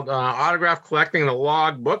 It's called Autograph Collecting: The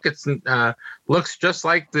Log Book. It's looks just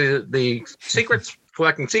like the Secrets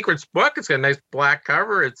Collecting Secrets book. It's got a nice black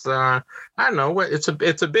cover. It's I don't know what it's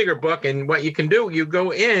a bigger book, and what you can do, you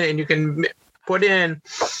go in and you can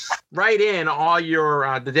write in all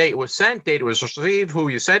your the date it was sent, date it was received, who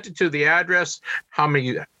you sent it to, the address, how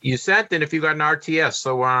many you sent, and if you got an RTS.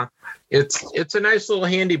 So it's a nice little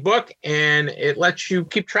handy book, and it lets you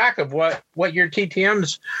keep track of what your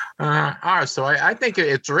TTMs are. So I think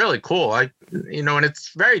it's really cool. And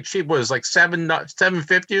it's very cheap. What is it, like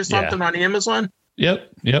 $7.50 or something on Amazon?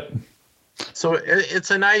 Yep. So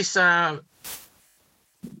it's a nice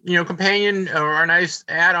companion or a nice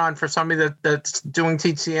add-on for somebody that's doing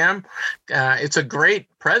TTM. It's a great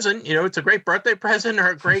present. It's a great birthday present or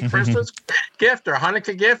a great Christmas gift or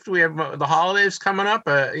Hanukkah gift. We have the holidays coming up.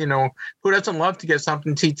 Who doesn't love to get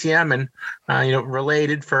something TTM and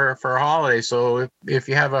related for a holiday? So if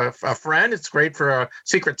you have a friend, it's great for a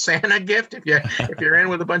Secret Santa gift. If you're in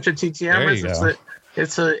with a bunch of TTMers,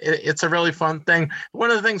 it's a really fun thing.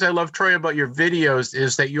 One of the things I love, Troy, about your videos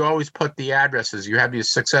is that you always put the addresses. You have these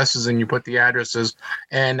successes and you put the addresses,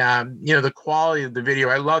 and the quality of the video.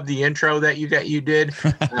 I love the intro that you did.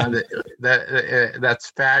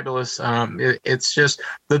 That's fabulous. It's just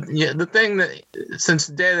the thing that since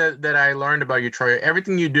the day that I learned about you, Troy,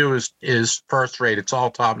 everything you do is first rate. It's all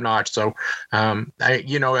top notch. So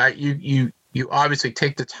you obviously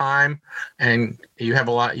take the time, and you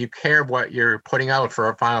care what you're putting out for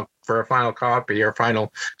a final copy or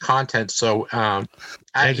final content. So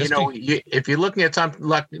if you're looking at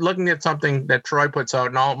something that Troy puts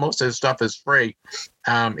out, and most of his stuff is free,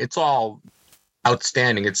 it's all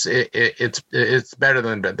outstanding. It's better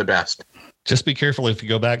than the best. Just be careful if you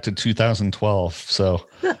go back to 2012. So,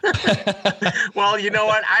 well, you know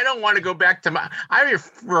what? I don't want to go back to I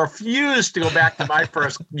refuse to go back to my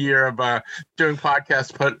first year of doing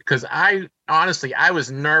podcasts, because I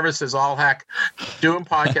was nervous as all heck doing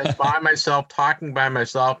podcasts by myself, talking by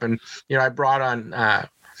myself, and I brought on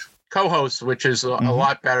co-hosts, which is a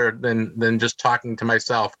lot better than just talking to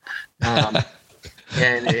myself.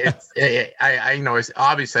 And it's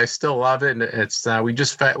obviously I still love it, and it's we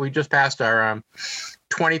just passed our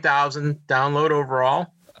 20,000 download overall.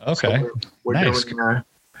 Okay, so we're nice. Doing,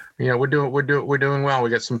 we're doing well.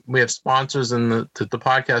 We have sponsors, and the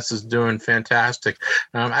podcast is doing fantastic.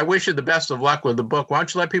 I wish you the best of luck with the book. Why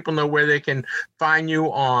don't you let people know where they can find you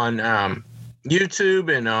on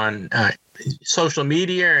YouTube and on social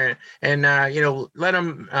media, and let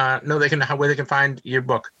them know where they can find your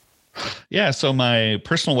book. Yeah. So my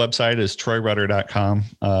personal website is troyrudder.com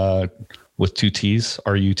with 2 T's,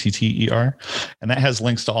 RUTTER. And that has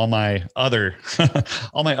links to all my other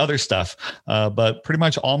stuff. But pretty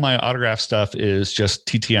much all my autograph stuff is just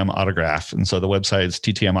TTM Autograph. And so the website is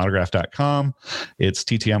ttmautograph.com. It's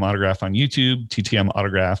TTM Autograph on YouTube, TTM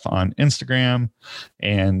Autograph on Instagram.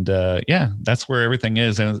 And that's where everything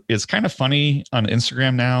is. And it's kind of funny on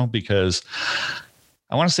Instagram now, because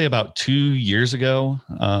I want to say about 2 years ago,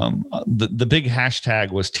 the big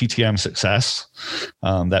hashtag was TTM success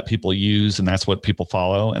that people use, and that's what people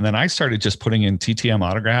follow. And then I started just putting in TTM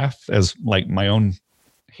Autograph as like my own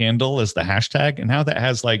handle as the hashtag. And now that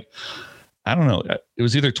has I don't know, it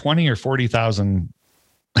was either 20 or 40,000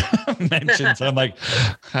 mentions. I'm like,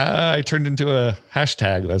 I turned into a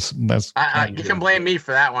hashtag. That's you can blame me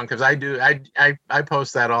for that one, because I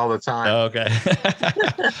post that all the time. Okay.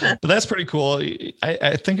 But that's pretty cool.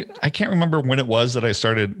 I think I can't remember when it was that I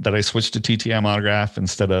switched to TTM Autograph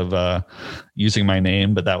instead of using my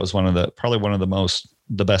name, but that was probably one of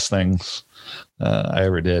the best things I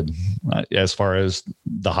ever did, as far as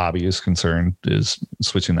the hobby is concerned, is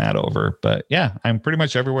switching that over. But yeah, I'm pretty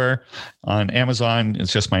much everywhere on Amazon.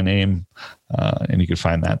 It's just my name, and you can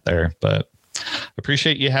find that there. But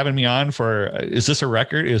appreciate you having me on for, is this a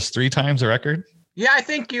record? Is 3 times a record? Yeah, I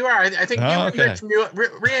think you are. I think you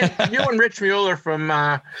and Rich Mueller from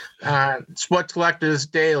Sports Collectors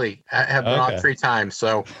Daily have been on 3 times.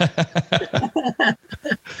 So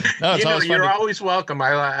no, you're always welcome.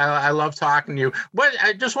 I love talking to you. But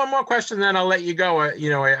just one more question, then I'll let you go.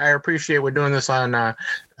 I appreciate we're doing this on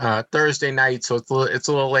Thursday night, so it's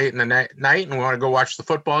a little late in the night, and we want to go watch the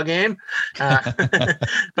football game.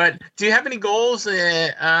 But do you have any goals?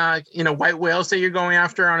 White whales that you're going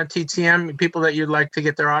after on a TTM, people that you'd like to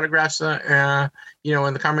get their autographs?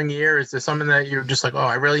 In the coming year, is there something that you're just like, oh,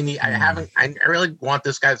 I really want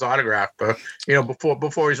this guy's autograph, but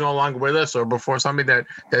before he's no longer with us, or before somebody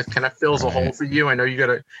that kind of fills a hole for you? I know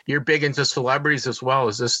you're big into celebrities as well.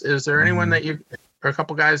 Is there anyone that or a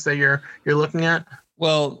couple guys that you're looking at?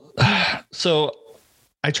 Well, so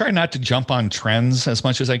I try not to jump on trends as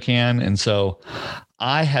much as I can. And so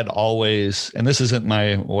I had always, and this isn't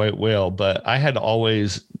my white whale, but I had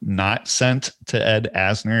always not sent to Ed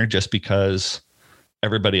Asner just because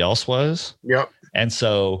everybody else was. Yep. And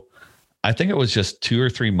so I think it was just 2 or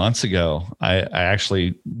 3 months ago, I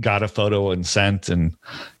actually got a photo and sent and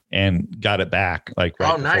got it back like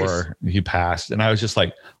right before he passed. And I was just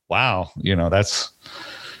like, wow, that's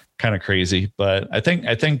kind of crazy. But I think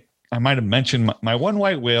I might have mentioned my one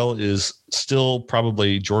white whale is still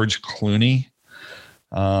probably George Clooney.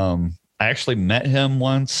 I actually met him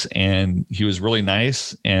once, and he was really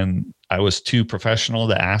nice, and I was too professional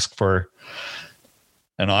to ask for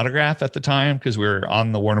an autograph at the time because we were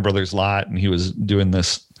on the Warner Brothers lot, and he was doing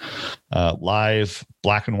this live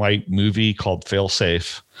black and white movie called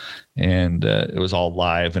Failsafe, and it was all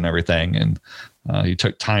live and everything, and he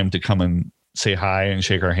took time to come and say hi and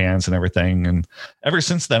shake our hands and everything. And ever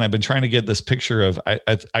since then, I've been trying to get this picture of,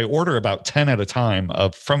 I order about 10 at a time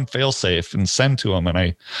from Failsafe and send to him. And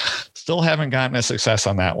I still haven't gotten a success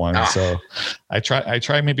on that one. So I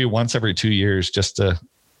try maybe once every 2 years just to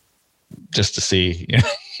see,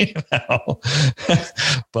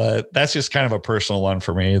 but that's just kind of a personal one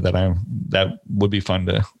for me that would be fun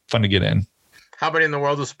to get in. How about in the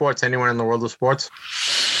world of sports? Anyone in the world of sports?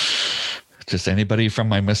 Just anybody from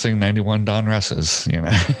my missing 91 Donrusses,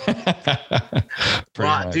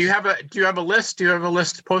 Well, do you have a list? Do you have a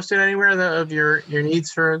list posted anywhere of your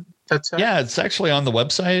needs for that stuff? Yeah, it's actually on the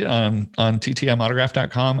website on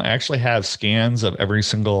ttmautograph.com. I actually have scans of every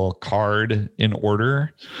single card in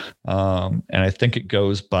order. And I think it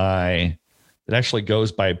actually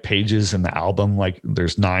goes by pages in the album. Like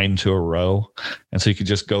there's 9 to a row. And so you could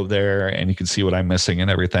just go there and you can see what I'm missing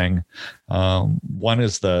and everything. One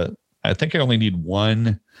is I think I only need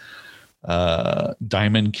one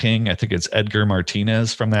Diamond King. I think it's Edgar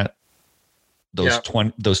Martinez from those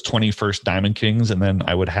 21st Diamond Kings. And then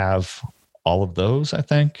I would have all of those, I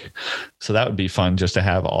think. So that would be fun just to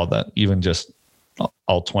have even just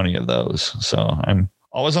all 20 of those. So I'm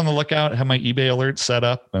always on the lookout, have my eBay alerts set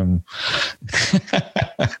up. And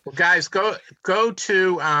well, guys, go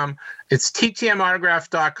to it's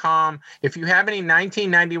ttmautograph.com. If you have any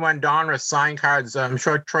 1991 Donruss signed cards, I'm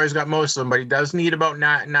sure Troy's got most of them, but he does need about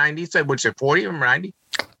 90. So would you say 40 or 90?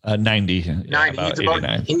 90. 90.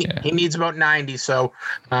 He needs about 90. So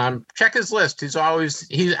check his list.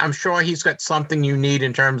 I'm sure he's got something you need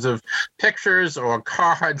in terms of pictures or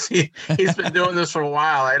cards. He's been doing this for a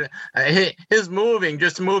while.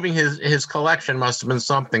 Moving his collection must have been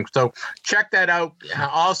something. So check that out.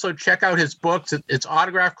 Also check out his books. It's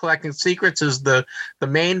Autograph Collecting Secrets is the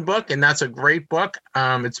main book, and that's a great book.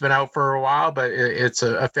 It's been out for a while, but it's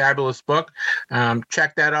a fabulous book.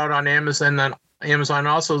 Check that out on Amazon.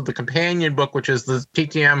 Also the companion book, which is the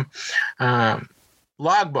TTM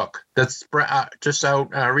logbook that's just out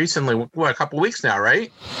recently. A couple of weeks now,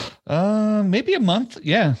 right? Maybe a month.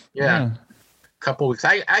 Yeah. A couple of weeks.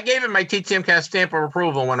 I gave it my TTM cast stamp of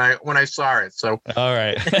approval when I saw it. So all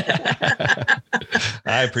right.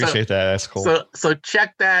 I appreciate that. That's cool. So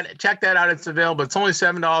check that out. It's available. It's only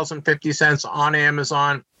 $7.50 on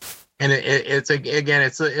Amazon. And it's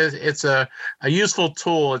a useful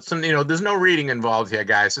tool. It's there's no reading involved here,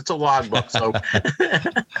 guys. It's a logbook, so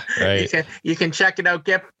right. you can check it out.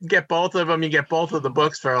 Get both of them. You get both of the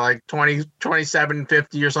books for like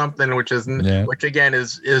 $27.50 or something, which again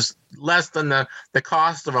is less than the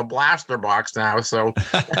cost of a blaster box now. So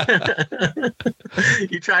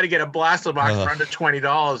you try to get a blaster box for under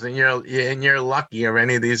 $20, and you're lucky of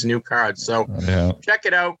any of these new cards. So check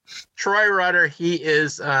it out. Troy Rutter, he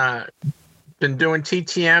is been doing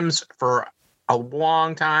TTMs for a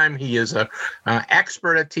long time. He is a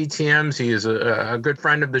expert at TTMs. He is a good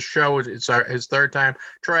friend of the show. It's his third time.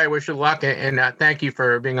 Troy, I wish you luck, and thank you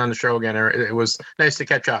for being on the show again. It was nice to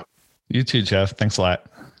catch up. You too, Jeff. Thanks a lot.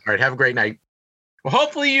 All right, have a great night. Well,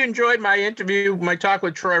 hopefully you enjoyed my interview, my talk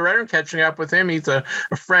with Troy Redder, catching up with him. He's a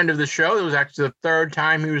friend of the show. It was actually the third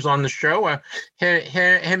time he was on the show.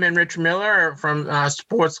 Him and Rich Miller from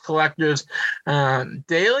Sports Collectors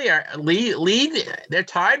Daily are lead. They're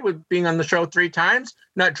tied with being on the show 3 times.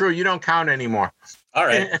 Not Drew, you don't count anymore. All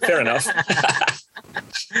right, fair enough.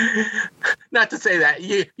 Not to say that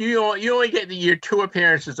you only get your 2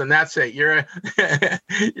 appearances and that's it. You're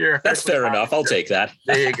that's fair enough. I'll take that.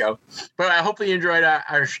 There you go. But I hope you enjoyed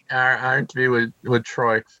our interview with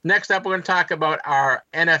Troy. Next up, we're going to talk about our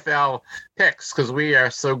NFL picks because we are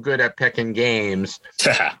so good at picking games.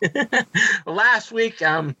 Last week,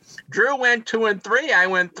 Drew went 2-3. I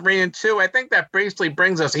went 3-2. I think that basically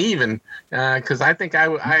brings us even because I think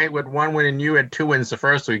I would 1 win and you had 2 wins the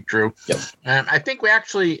first week, Drew. Yep. I think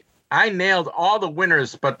I nailed all the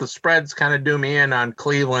winners, but the spreads kind of do me in on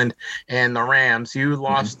Cleveland and the Rams. You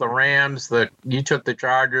lost the Rams. You took the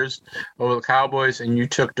Chargers over the Cowboys, and you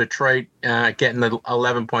took Detroit getting the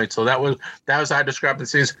 11 points. So that was our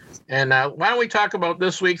discrepancies. And why don't we talk about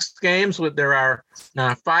this week's games? There are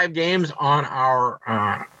 5 games on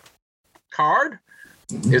our card.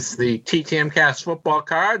 It's the TTM Cast football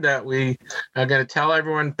card that we are going to tell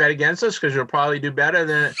everyone bet against us because you'll probably do better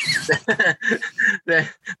than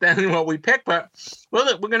what we pick. But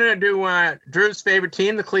we're going to do Drew's favorite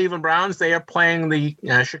team, the Cleveland Browns. They are playing the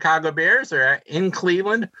Chicago Bears. They're in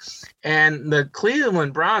Cleveland, and the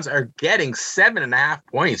Cleveland Browns are getting 7.5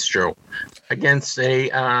 points, Drew, against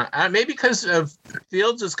maybe because of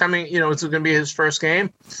Fields is coming. It's going to be his first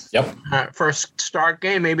game. Yep. First start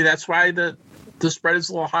game. Maybe that's why the spread is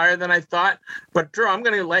a little higher than I thought. But, Drew, I'm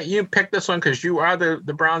going to let you pick this one because you are the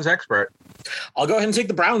Browns expert. I'll go ahead and take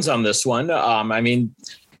the Browns on this one.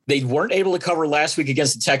 They weren't able to cover last week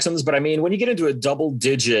against the Texans, but, when you get into a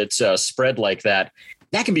double-digit spread like that,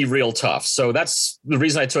 that can be real tough. So that's the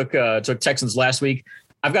reason I took Texans last week.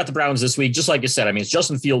 I've got the Browns this week. Just like you said, it's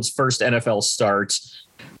Justin Fields' first NFL start,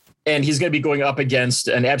 and he's going to be going up against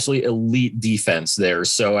an absolutely elite defense there.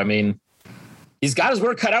 So, he's got his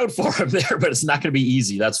work cut out for him there, but it's not going to be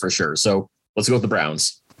easy. That's for sure. So let's go with the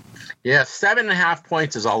Browns. Yeah. 7.5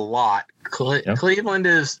 points is a lot. Cleveland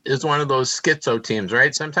is one of those schizo teams,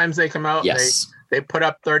 right? Sometimes they come out, yes. They put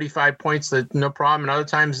up 35 points, that no problem. And other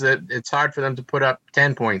times that it's hard for them to put up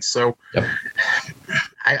 10 points. So yep.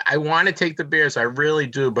 I want to take the Bears. I really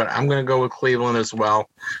do, but I'm going to go with Cleveland as well.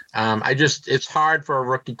 It's hard for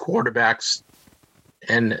rookie quarterbacks.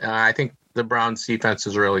 And I think the Browns defense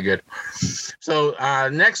is really good. So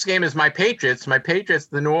next game is my Patriots. My Patriots,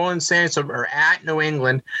 the New Orleans Saints are at New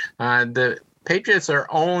England. The Patriots are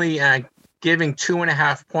only giving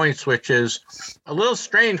 2.5 points, which is a little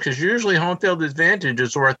strange because usually home field advantage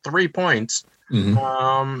is worth 3 points.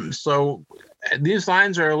 Mm-hmm. So these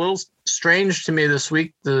lines are a little strange to me this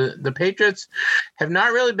week. The Patriots have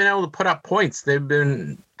not really been able to put up points. They've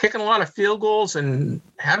been kicking a lot of field goals and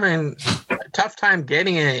having a tough time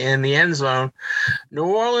getting it in the end zone. New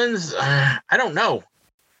Orleans, I don't know.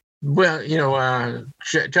 Well,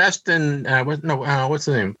 Justin, what's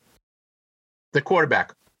the name? The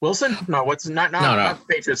quarterback. Wilson? No, not the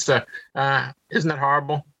Patriots. Isn't that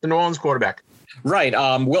horrible? The New Orleans quarterback. Right.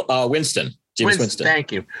 Winston. James Winston.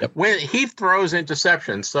 Thank you. Yep. When he throws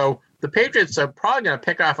interceptions, so the Patriots are probably going to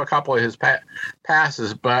pick off a couple of his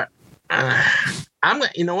passes, but I'm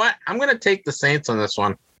going to take the Saints on this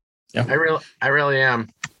one. Yeah. I really am.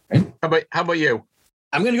 How about you?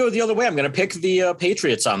 I'm going to go the other way. I'm going to pick the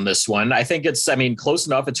Patriots on this one. I think it's, close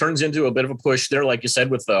enough. It turns into a bit of a push there, like you said,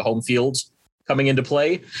 with the home field coming into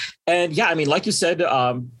play. And yeah, like you said,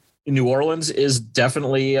 New Orleans is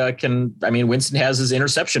definitely Winston has his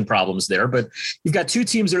interception problems there, but you've got 2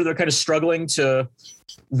 teams there that are kind of struggling to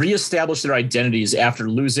reestablish their identities after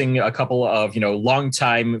losing a couple of,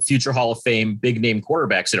 longtime future Hall of Fame, big name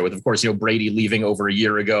quarterbacks, with, of course, Brady leaving over a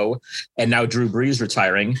year ago and now Drew Brees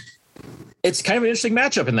retiring. It's kind of an interesting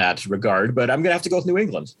matchup in that regard, but I'm going to have to go with New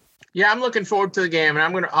England. Yeah, I'm looking forward to the game, and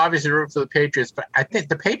I'm going to obviously root for the Patriots, but I think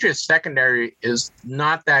the Patriots secondary is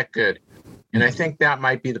not that good, and I think that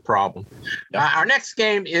might be the problem. Yep. Our next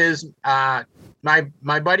game is my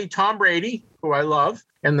buddy Tom Brady, who I love,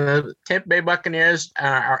 and the Tampa Bay Buccaneers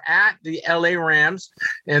are at the LA Rams,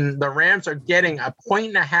 and the Rams are getting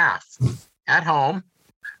 1.5 at home.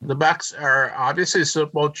 The Bucs are obviously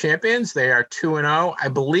Super Bowl champions. They are 2-0. I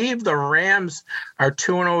believe the Rams are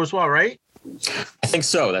 2-0 as well, right? I think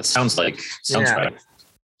so. That sounds right.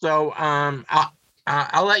 So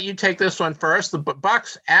I'll let you take this one first. The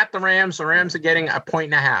Bucks at the Rams. The Rams are getting 1.5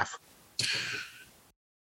 points.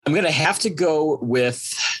 I'm going to have to go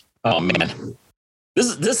with, oh man,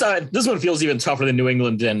 this one feels even tougher than New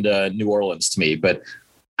England and New Orleans to me, but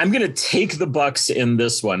I'm going to take the Bucks in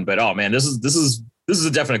this one. But oh man, this is a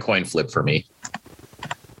definite coin flip for me.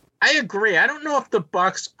 I agree. I don't know if the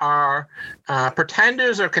Bucks are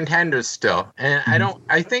pretenders or contenders still, and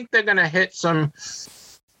I think they're going to hit some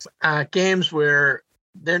games where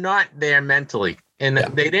they're not there mentally. And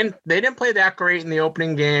they didn't play that great in the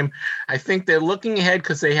opening game. I think they're looking ahead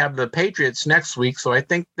because they have the Patriots next week. So I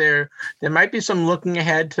think there might be some looking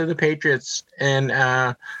ahead to the Patriots.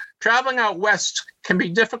 And traveling out west can be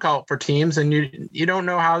difficult for teams, and you don't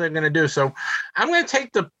know how they're going to do. So I'm going to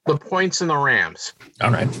take the points in the Rams.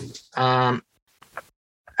 All right.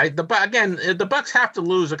 The Bucks have to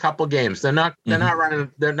lose a couple games. They're not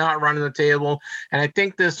running the table, and I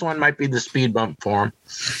think this one might be the speed bump for them.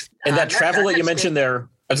 And that travel that you mentioned there,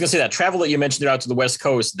 I was going to say that travel that you mentioned there out to the West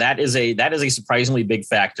Coast, that is a surprisingly big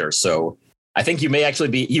factor. So I think you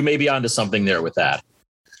may be onto something there with that.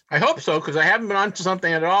 I hope so, because I haven't been onto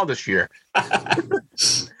something at all this year.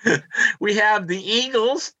 We have the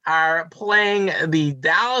Eagles are playing the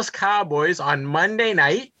Dallas Cowboys on Monday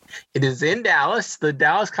night. It is in Dallas. The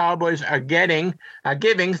Dallas Cowboys are giving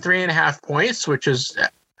 3.5 points, which is,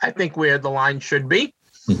 I think, where the line should be.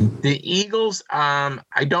 Mm-hmm. The Eagles,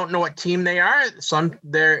 I don't know what team they are.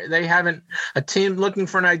 They haven't a team looking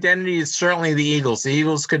for an identity. Is certainly the Eagles. The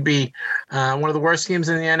Eagles could be one of the worst teams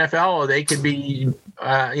in the NFL, or they could be,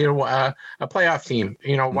 a playoff team.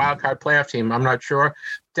 Wild card playoff team. I'm not sure.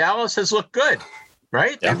 Dallas has looked good.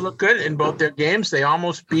 Right, yeah. They've looked good in both their games. They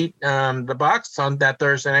almost beat the Bucs on that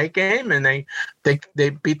Thursday night game, and they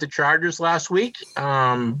beat the Chargers last week.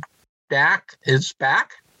 Dak is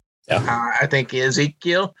back. Yeah. I think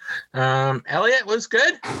Ezekiel Elliott was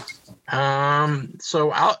good.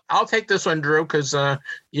 So I'll take this one, Drew, because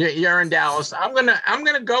you're in Dallas. I'm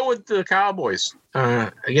gonna go with the Cowboys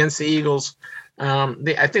against the Eagles.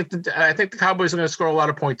 I think the Cowboys are going to score a lot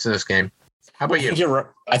of points in this game. How about you?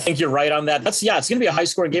 I think you're right on that. It's going to be a high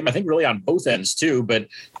scoring game. I think really on both ends too, but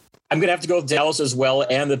I'm going to have to go with Dallas as well.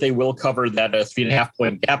 And that they will cover that 3.5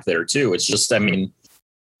 point gap there too. It's just, even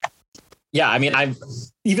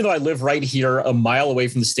though I live right here a mile away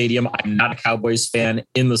from the stadium, I'm not a Cowboys fan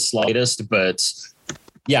in the slightest, but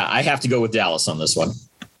yeah, I have to go with Dallas on this one.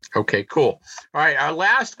 Okay, cool. All right, our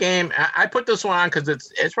last game. I put this one on because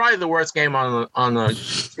it's probably the worst game on the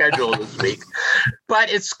schedule this week,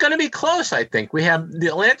 but it's going to be close. I think we have the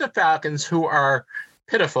Atlanta Falcons, who are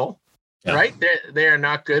pitiful, right? They are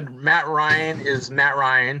not good. Matt Ryan is Matt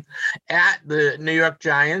Ryan at the New York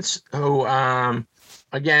Giants, who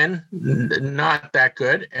again not that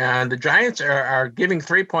good. And the Giants are giving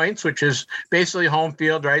 3 points, which is basically home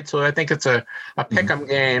field, right? So I think it's a pick'em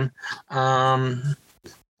game.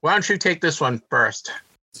 Why don't you take this one first?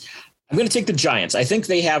 I'm going to take the Giants. I think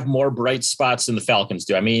they have more bright spots than the Falcons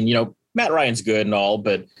do. Matt Ryan's good and all,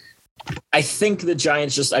 but I think the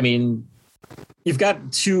Giants you've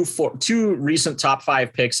got two recent top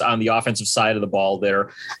 5 picks on the offensive side of the ball there.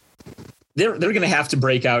 They're going to have to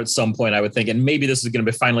break out at some point, I would think. And maybe this is going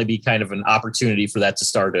to finally be kind of an opportunity for that to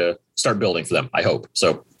start building for them. I hope.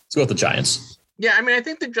 So let's go with the Giants. Yeah. I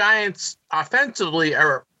think the Giants offensively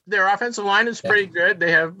their offensive line is pretty good.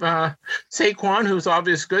 They have Saquon, who's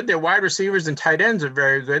obviously good. Their wide receivers and tight ends are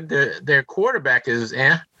very good. Their quarterback is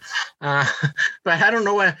but I don't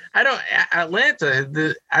know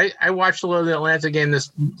Atlanta. I watched a little of the Atlanta game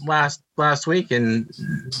this last week, and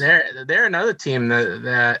they're another team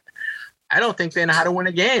that I don't think they know how to win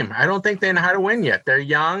a game. I don't think they know how to win yet. They're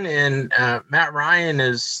young, and Matt Ryan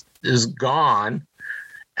is gone.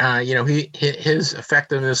 His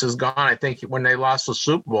effectiveness is gone. I think when they lost the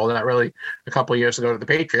Super Bowl, not really a couple of years ago to the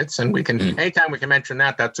Patriots, and anytime we can mention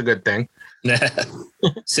that, that's a good thing.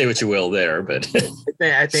 Say what you will there, but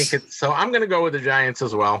I think it's so. I'm going to go with the Giants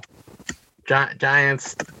as well.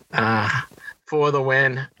 Giants for the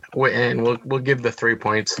win, and we'll give the 3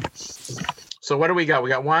 points. So what do we got? We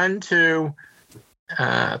got 1, 2,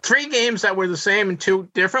 3 games that were the same and 2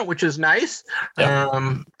 different, which is nice.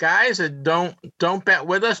 Yep. Guys, don't bet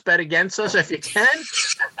with us, bet against us if you can.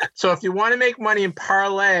 So if you want to make money in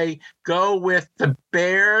parlay, go with the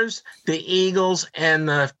Bears, the Eagles, and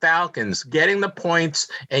the Falcons, getting the points,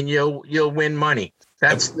 and you'll win money.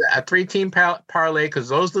 That's a 3-team parlay, because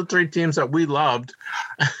those are the 3 teams that we loved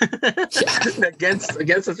against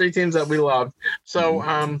the 3 teams that we loved. So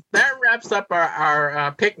that wraps up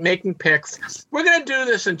our making picks. We're going to do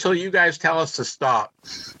this until you guys tell us to stop.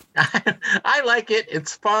 I like it.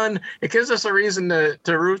 It's fun. It gives us a reason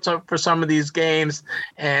to root for some of these games.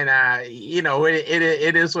 And,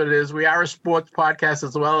 it is what it is. We are a sports podcast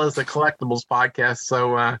as well as a collectibles podcast.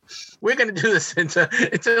 So we're going to do this until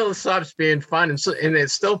it stops being fun. And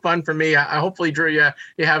it's still fun for me. Hopefully, Drew, you're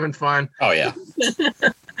having fun. Oh, yeah.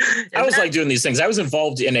 I always like doing these things. I was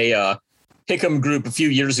involved in a Pick'em group a few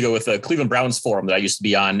years ago with the Cleveland Browns forum that I used to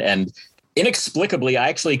be on. And inexplicably, I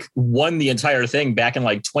actually won the entire thing back in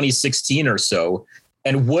like 2016 or so,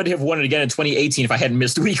 and would have won it again in 2018 if I hadn't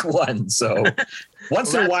missed week 1. So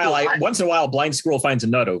once in a while, blind squirrel finds a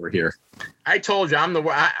nut over here. I told you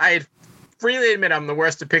I freely admit I'm the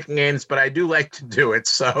worst at picking games, but I do like to do it.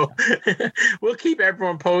 So we'll keep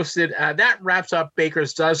everyone posted. That wraps up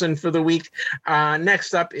Baker's Dozen for the week.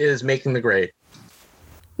 Next up is Making the Grade.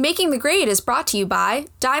 Making the Grade is brought to you by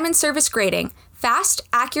Diamond Service Grading. Fast,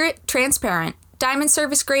 accurate, transparent. Diamond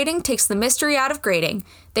Service Grading takes the mystery out of grading.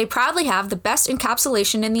 They proudly have the best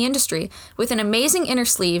encapsulation in the industry, with an amazing inner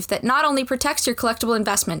sleeve that not only protects your collectible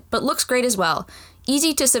investment, but looks great as well.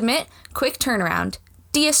 Easy to submit, quick turnaround.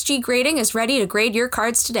 DSG Grading is ready to grade your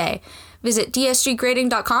cards today. Visit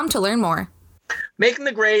dsggrading.com to learn more. Making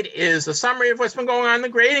the Grade is a summary of what's been going on in the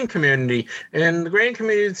grading community. And the grading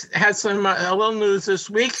community has some a little news this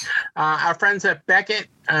week. Our friends at Beckett,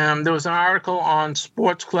 there was an article on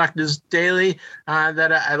Sports Collectors Daily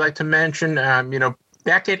that I'd like to mention.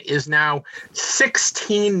 Beckett is now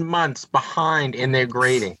 16 months behind in their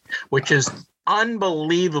grading, which is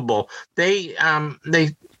unbelievable. They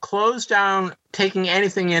closed down taking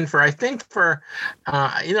anything in for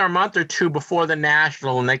either a month or two before the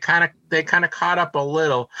National, and they kind of caught up a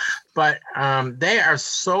little, but they're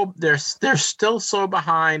still so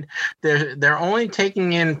behind. They're only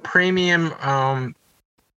taking in premium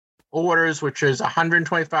orders, which is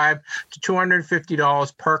 $125 to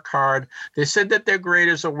 $250 per card. They said that their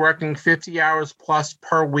graders are working 50 hours plus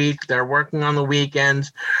per week. They're working on the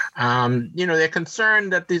weekends. They're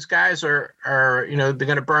concerned that these guys are they're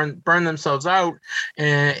going to burn themselves out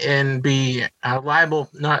and be liable,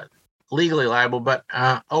 not legally liable, but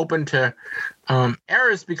open to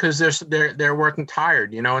errors because they're working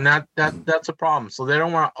tired, and that's a problem. So they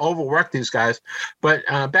don't want to overwork these guys. But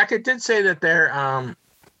Beckett did say that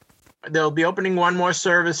they'll be opening one more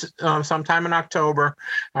service sometime in October.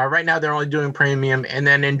 Right now, they're only doing premium, and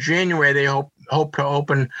then in January they hope to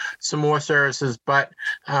open some more services. But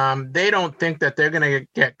they don't think that they're going to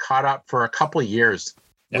get caught up for a couple of years,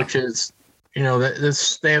 which is,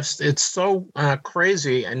 it's so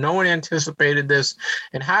crazy, and no one anticipated this.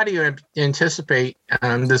 And how do you anticipate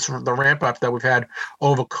the ramp up that we've had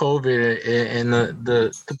over COVID and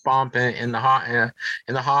the bump in the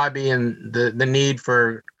hobby and the need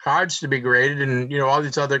for cards to be graded, and all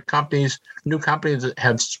these other new companies that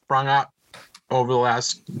have sprung up over the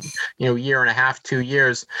last year and a half, 2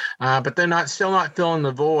 years, but they're still not filling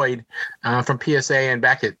the void from PSA and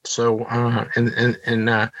Beckett, so and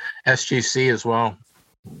SGC as well.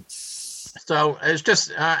 So it's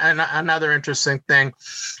just another interesting thing.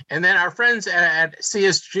 And then our friends at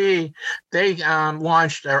CSG, they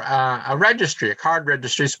launched a registry, a card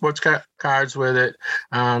registry, sports cards with it.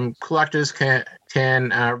 Collectors can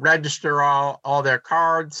register all their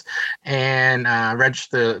cards and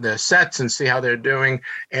register their sets and see how they're doing.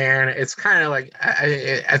 And it's kind of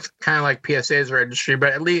like PSA's registry,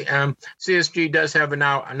 but at least CSG does have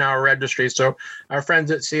now a registry. So our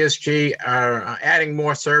friends at CSG are adding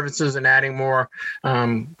more services and adding more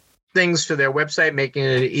things to their website, making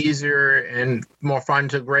it easier and more fun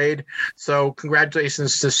to grade. So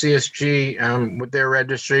congratulations to CSG with their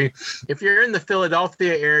registry. If you're in the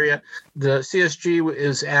Philadelphia area, the CSG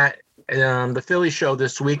is at the Philly show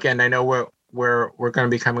this weekend. I know we're going to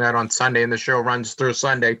be coming out on Sunday, and the show runs through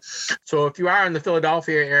Sunday. So if you are in the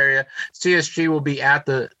Philadelphia area, CSG will be at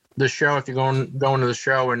the show if you're going to the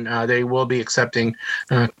show, and they will be accepting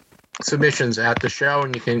submissions at the show,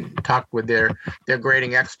 and you can talk with their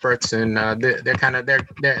grading experts, and they're kind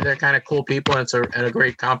of cool people, and it's a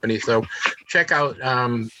great company. So check out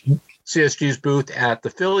CSG's booth at the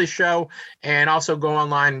Philly show, and also go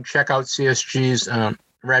online and check out CSG's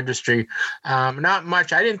registry. Not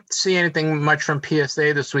much. I didn't see anything much from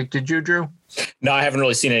PSA this week. Did you, Drew? No, I haven't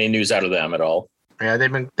really seen any news out of them at all. Yeah,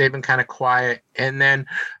 they've been kind of quiet. And then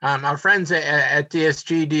our friends at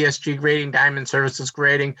DSG Grading, Diamond Services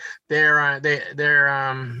Grading, they're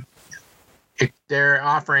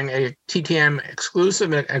offering a TTM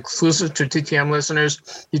exclusive to TTM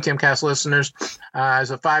listeners, TTM Cast listeners,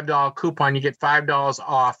 as a $5 coupon. You get $5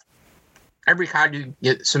 off every card you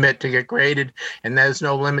submit to get graded, and there's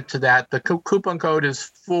no limit to that. The coupon code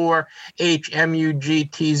is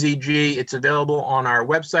 4HMUGTZG. It's available on our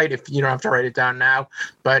website if you don't have to write it down now.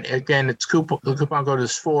 But again, the coupon code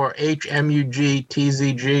is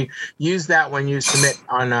 4HMUGTZG. Use that when you submit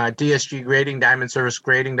on DSG Grading,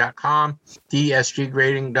 DiamondServiceGrading.com,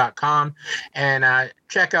 DSGGrading.com, and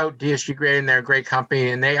check out DSG Grading. They're a great company,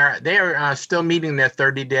 and they are still meeting their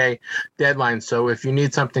 30-day deadline. So if you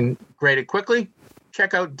need something graded quickly,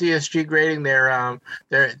 check out DSG Grading. They're out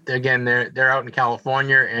in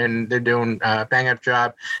California, and they're doing a bang up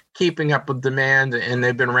job keeping up with demand, and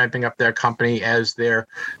they've been ramping up their company as their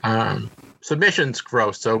submissions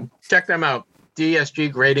grow. So check them out,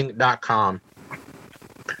 DSGGrading.com.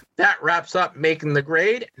 That wraps up making the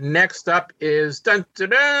grade. Next up is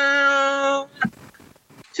TTM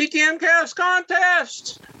Cast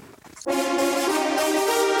Contest.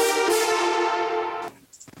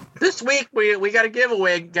 This week we got a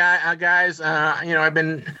giveaway, guys. I've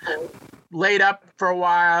been laid up for a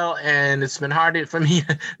while, and it's been hard for me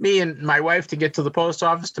and my wife to get to the post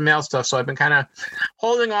office to mail stuff. So I've been kind of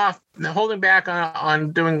holding back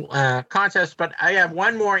on doing contests. But I have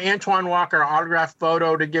one more Antoine Walker autographed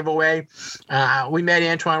photo to give away. We met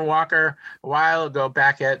Antoine Walker a while ago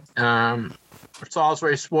back at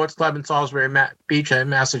Salisbury Sports Club in Salisbury Beach,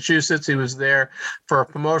 Massachusetts. He was there for a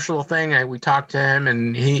promotional thing. We talked to him,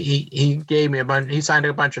 and he gave me he signed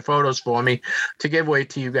a bunch of photos for me to give away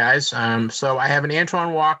to you guys. So I have an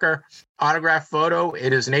Antoine Walker autograph photo.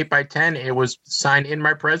 It is an 8x10. It was signed in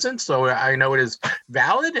my presence, so I know it is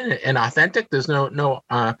valid and authentic. There's no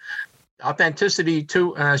authenticity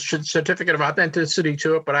to certificate of authenticity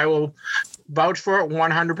to it, but I will vouch for it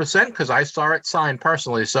 100% because I saw it signed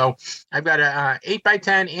personally. So I've got a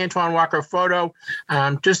 8x10 Antoine Walker photo.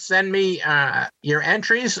 Just send me your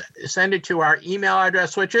entries. Send it to our email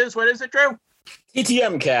address, which is, what is it, Drew?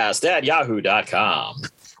 TTMcast@yahoo.com.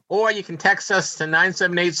 Or you can text us to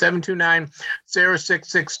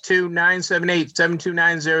 978-729-0662,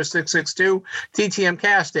 978-729-0662,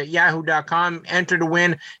 TTMcast@yahoo.com. Enter to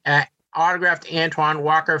win autographed Antoine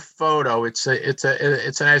Walker photo. It's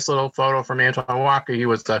a nice little photo from Antoine Walker. He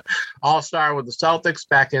was the all-star with the Celtics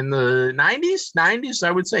back in the 90s,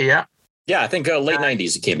 I would say. Yeah. Yeah, I think late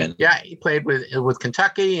 90s he came in. Yeah, he played with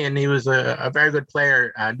Kentucky, and he was a very good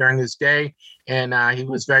player during his day. And he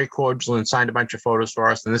was very cordial and signed a bunch of photos for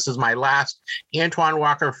us. And this is my last Antoine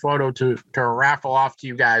Walker photo to raffle off to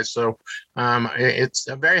you guys. So I'm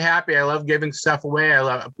very happy. I love giving stuff away.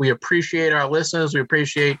 We appreciate our listeners. We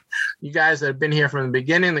appreciate you guys that have been here from the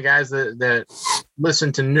beginning, the guys that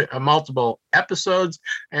listen to multiple episodes,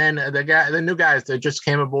 and the new guys that just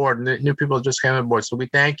came aboard, and the new people that just came aboard. So we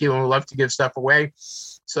thank you, and we love to give stuff away.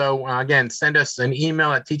 So again, send us an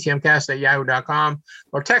email at ttmcast@yahoo.com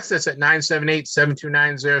or text us at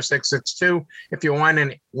 978-729-0662 if you want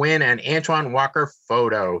to win an Antoine Walker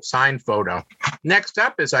photo, signed photo. Next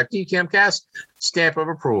up is our TTMcast stamp of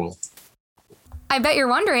approval. I bet you're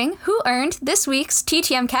wondering who earned this week's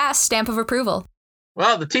TTMcast stamp of approval.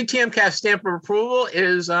 Well, the TTMcast stamp of approval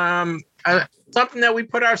is something that we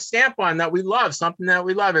put our stamp on, that we love, something that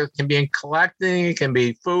we love. It can be in collecting, it can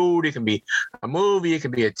be food, it can be a movie, it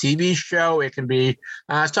can be a TV show, it can be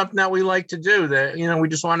something that we like to do that, we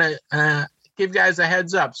just want to give guys a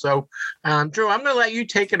heads up. So, Drew, I'm going to let you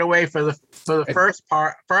take it away for the first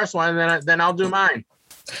one, and then I'll do mine.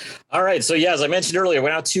 All right. So, yeah, as I mentioned earlier, I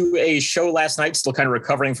went out to a show last night, still kind of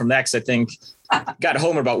recovering from that because I think got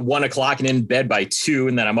home at about 1 o'clock and in bed by 2,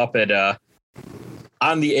 and then I'm up at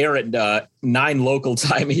on the air at 9 local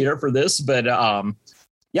time here for this. But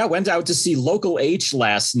went out to see Local H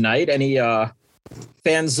last night. Any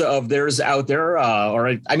fans of theirs out there,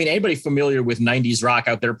 anybody familiar with 90s rock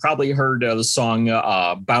out there probably heard the song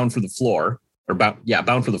Bound for the Floor,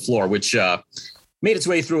 Bound for the Floor, which made its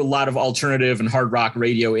way through a lot of alternative and hard rock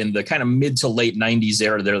radio in the kind of mid to late 90s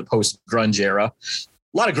era there, the post-grunge era.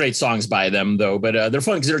 A lot of great songs by them, though, but they're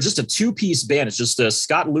fun because they're just a two-piece band. It's just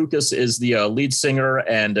Scott Lucas is the lead singer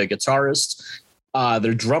and guitarist.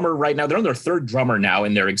 Their drummer right now, they're on their third drummer now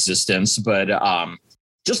in their existence, but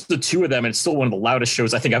just the two of them, and it's still one of the loudest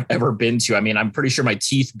shows I think I've ever been to. I mean, I'm pretty sure my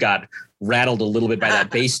teeth got rattled a little bit by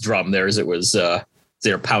that bass drum there as it was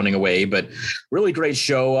they're pounding away, but really great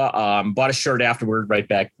show. Bought a shirt afterward right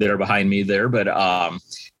back there behind me there, but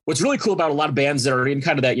what's really cool about a lot of bands that are in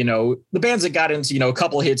kind of that, the bands that got into, a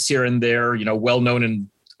couple hits here and there, well-known in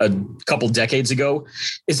a couple decades ago,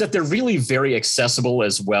 is that they're really very accessible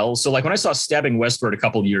as well. So like when I saw Stabbing Westward a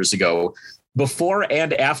couple of years ago, before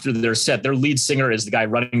and after their set, their lead singer is the guy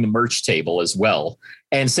running the merch table as well.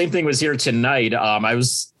 And same thing was here tonight. I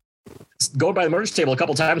was going by the merch table a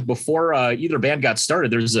couple times before either band got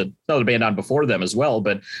started. There's another band on before them as well,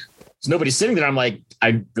 but there's nobody sitting there. I'm like,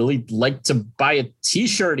 I'd really like to buy a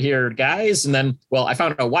t-shirt here, guys. And then, well, I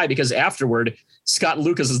found out why, because afterward, Scott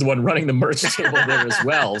Lucas is the one running the merch table there as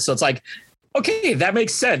well. So it's like, okay, that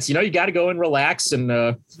makes sense. You got to go and relax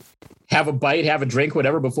and have a bite, have a drink,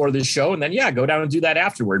 whatever before this show. And then, go down and do that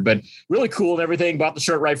afterward. But really cool and everything. Bought the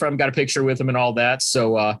shirt right from him, got a picture with him and all that.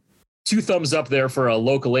 So 2 thumbs up there for a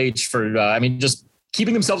local H for, just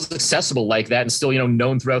keeping themselves accessible like that and still,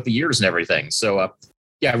 known throughout the years and everything. So,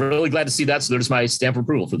 really glad to see that. So there's my stamp of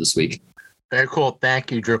approval for this week. Very cool.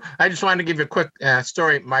 Thank you, Drew. I just wanted to give you a quick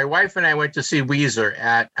story. My wife and I went to see Weezer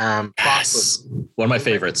at yes. One of my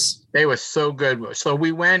favorites. They were so good. So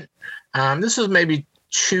we went, this was maybe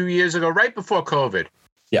 2 years ago, right before COVID.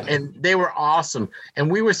 Yeah. And they were awesome.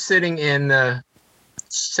 And we were sitting in the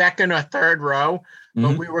second or third row,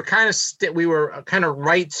 but we were kind of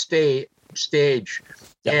right stage.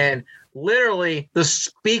 Yeah. And literally the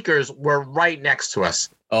speakers were right next to us.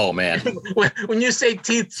 Oh man! When you say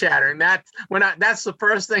teeth chattering, that's the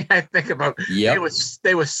first thing I think about. Yeah,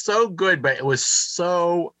 they were so good, but it was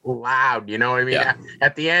so loud. You know what I mean? Yeah.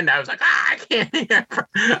 At the end, I was like, I can't hear.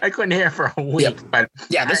 I couldn't hear for a week. Yep. But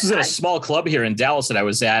this is in a small club here in Dallas that I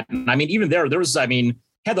was at, and I mean, even there was, had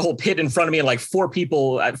the whole pit in front of me and like 4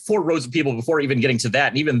 rows of people before even getting to that,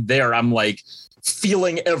 and even there, I'm like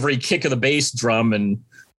feeling every kick of the bass drum and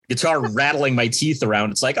guitar rattling my teeth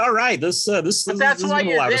around. It's like, all right, this. But that's why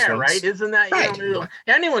you're there, right? Isn't that right?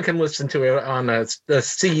 Anyone can listen to it on a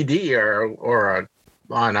CD or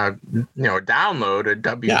on a download a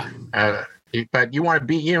W. Yeah. But you want to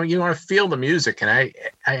be, you want to feel the music, and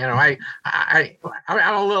I'm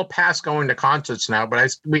a little past going to concerts now,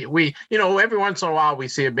 but we every once in a while we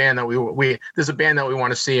see a band that there's a band that we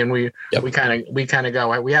want to see, and we kind of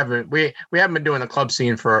go. We haven't been doing the club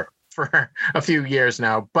scene for a few years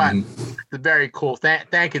now, but it's very cool.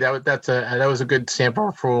 Thank you. That was a good sample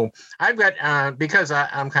approval. I've got because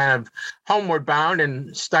I'm kind of homeward bound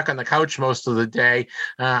and stuck on the couch most of the day.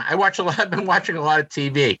 I've been watching a lot of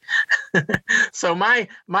TV. So my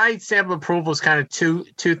sample approval is kind of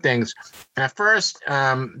two things. First,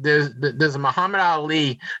 there's a Muhammad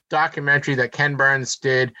Ali documentary that Ken Burns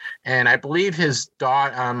did, and I believe his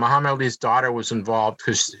daughter, Muhammad Ali's daughter, was involved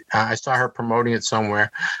because I saw her promoting it somewhere.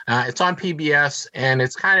 It's on PBS, and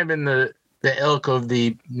it's kind of in the ilk of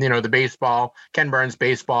the the baseball, Ken Burns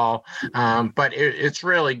baseball, but it's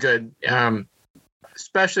really good.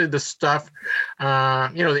 Especially the stuff,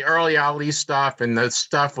 the early Ali stuff and the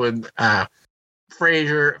stuff with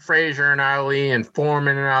Frazier and Ali and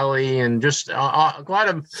Foreman and Ali, and just a lot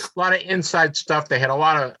of inside stuff. They had a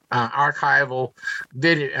lot of archival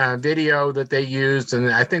video that they used,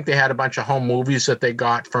 and I think they had a bunch of home movies that they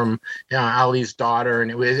got from Ali's daughter,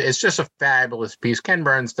 and it's just a fabulous piece. Ken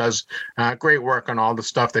Burns does great work on all the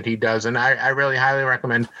stuff that he does, and I really highly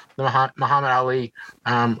recommend the Muhammad Ali.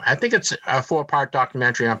 I think it's a 4-part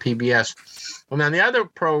documentary on PBS. And then the other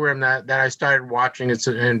program that I started watching,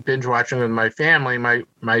 and binge watching with my family,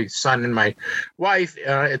 my son and my wife,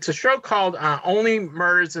 it's a show called Only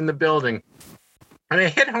Murders in the Building. And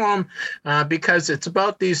it hit home because it's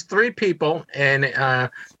about these 3 people, and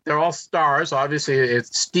they're all stars. Obviously,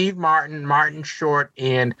 it's Steve Martin, Martin Short,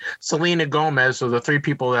 and Selena Gomez are the 3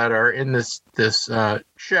 people that are in this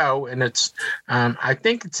show. And it's I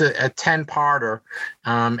think it's a 10-parter,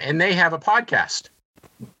 and they have a podcast.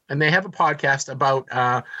 And they have a podcast about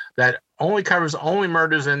that covers only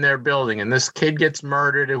murders in their building. And this kid gets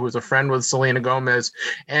murdered. It was a friend with Selena Gomez.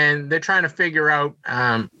 And they're trying to figure out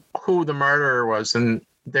who the murderer was. And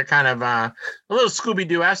they're kind of a little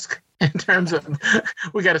Scooby-Doo-esque in terms of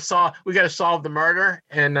we got to solve the murder.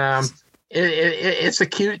 And it's a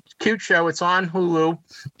cute show. It's on Hulu.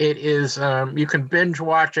 It is you can binge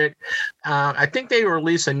watch it. I think they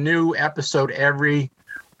release a new episode every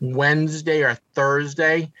Wednesday or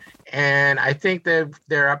Thursday, and I think they're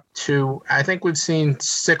up to. I think we've seen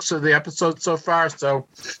 6 of the episodes so far. So,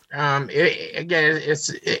 it's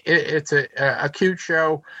a cute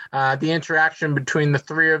show. The interaction between the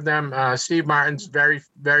 3 of them. Steve Martin's very,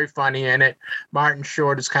 very funny in it. Martin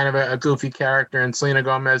Short is kind of a goofy character, and Selena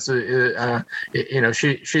Gomez,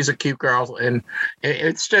 she's a cute girl, and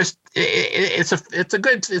it's just it's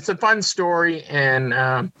a fun story,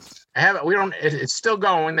 and. It's still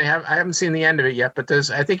going. I haven't seen the end of it yet, but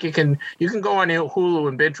I think you can go on Hulu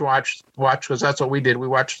and binge watch because that's what we did. We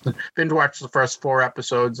binge watched the first 4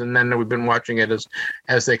 episodes, and then we've been watching it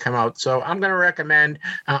as they come out. So I'm going to recommend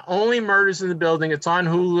Only Murders in the Building. It's on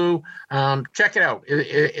Hulu. Check it out.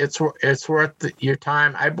 It's worth your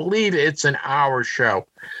time. I believe it's an hour show,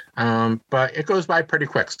 but it goes by pretty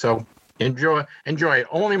quick. So Enjoy it.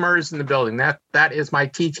 Only murders in the building. That is my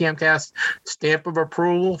TTM cast stamp of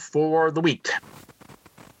approval for the week.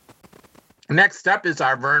 Next up is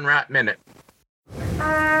our Vern Rapp Minute.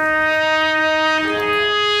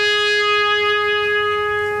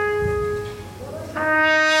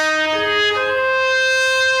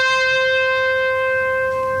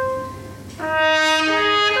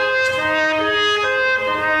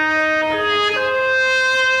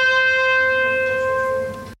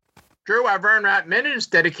 Drew, our Vern Rapp Minute is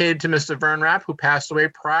dedicated to Mr. Vern Rapp, who passed away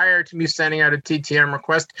prior to me sending out a TTM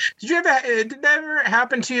request. Did that ever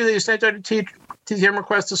happen to you that you sent out a TTM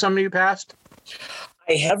request to somebody who passed?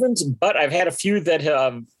 I haven't, but I've had a few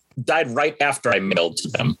that died right after I mailed to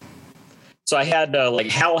them. So I had like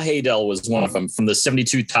Hal Haydel was one of them from the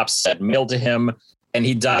 72 top set, mailed to him, and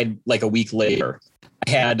he died like a week later. I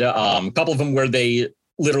had a couple of them where they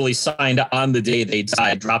literally signed on the day they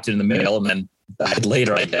died, dropped it in the mail, and then died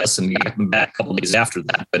later, I guess, and got them back a couple of days after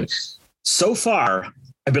that. But so far,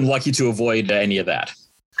 I've been lucky to avoid any of that.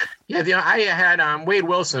 Yeah, I had Wade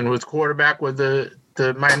Wilson, who was quarterback with the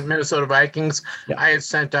Minnesota Vikings. Yeah. I had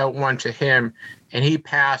sent out one to him, and he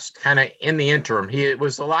passed kind of in the interim. He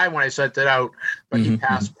was alive when I sent it out, but he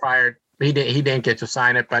passed prior. He didn't get to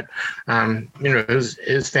sign it, but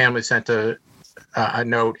his family sent a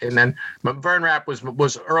note. And then Vern Rapp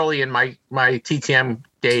was early in my TTM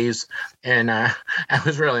days, and I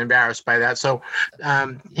was really embarrassed by that. So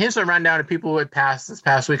here's a rundown of people who had passed this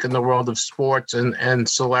past week in the world of sports and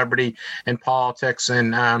celebrity and politics.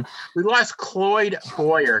 And we lost Cloyd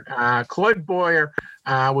Boyer. Cloyd Boyer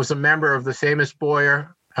was a member of the famous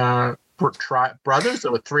Boyer brothers.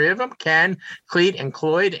 There were three of them, Ken, Cleet, and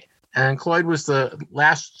Cloyd. And Cloyd was the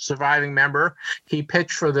last surviving member. He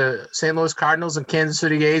pitched for the St. Louis Cardinals and Kansas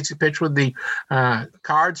City A's. He pitched with the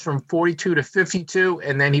Cards from 42 to 52,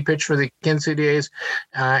 and then he pitched for the Kansas City A's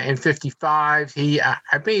in 55.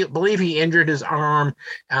 I believe he injured his arm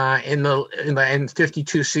in the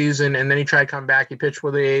 52 season, and then he tried to come back. He pitched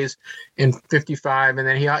for the A's in 55, and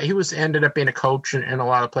then he ended up being a coach in a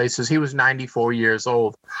lot of places. He was 94 years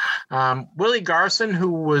old. Willie Garson, who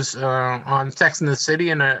was on Sex and the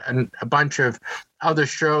City and a bunch of other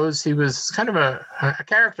shows. He was kind of a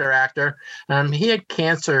character actor. He had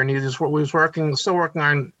cancer, and he was still working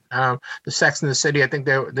on the Sex and the City. I think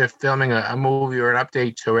they're filming a movie or an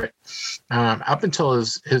update to it. Up until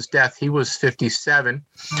his death, he was 57.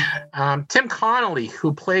 Tim Connolly,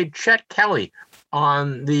 who played Chet Kelly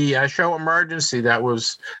on the show Emergency, that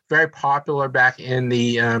was very popular back in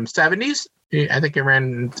the 70s. I think it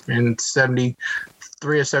ran in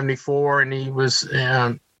 73 or 74, and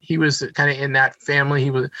he was kind of in that family.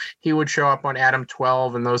 He would show up on Adam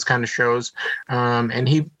 12 and those kind of shows. And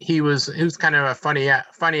he was kind of a funny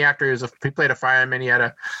actor. He played a fireman. He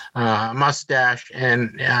had a mustache,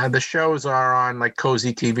 and the shows are on like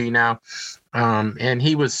Cozy TV now. And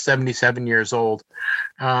he was 77 years old.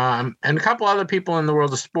 And a couple other people in the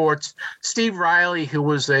world of sports. Steve Riley, who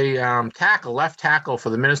was a left tackle for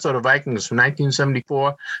the Minnesota Vikings from 1974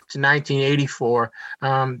 to 1984.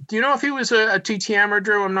 Do you know if he was a TTMer,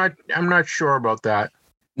 Drew? I'm not sure about that.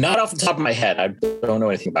 Not off the top of my head. I don't know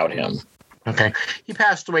anything about him. Okay. He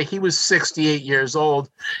passed away. He was 68 years old.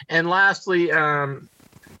 And lastly,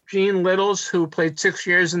 Gene Littles, who played 6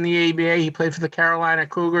 years in the ABA. He played for the Carolina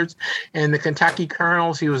Cougars and the Kentucky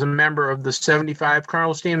Colonels. He was a member of the 75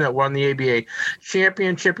 Colonels team that won the ABA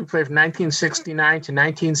championship. He played from 1969 to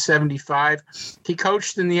 1975. He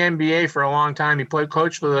coached in the NBA for a long time. He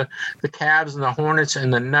coached for the Cavs and the Hornets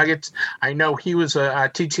and the Nuggets. I know he was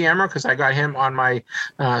a TTMer because I got him on my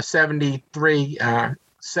 73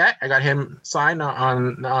 set. I got him signed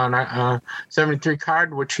on a 73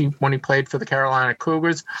 card, when he played for the Carolina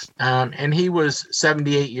Cougars, and he was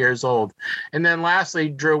 78 years old. And then lastly,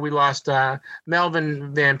 Drew, we lost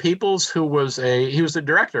Melvin Van Peebles, who was he was a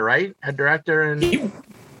director, right? A director and.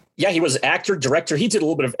 He was actor, director. He did a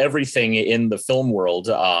little bit of everything in the film world.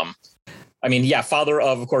 Father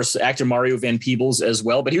of course, actor Mario Van Peebles as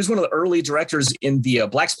well. But he was one of the early directors in the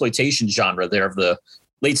blaxploitation genre there of the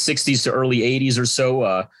late 60s to early 80s or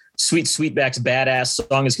so. Sweet Sweetback's Badass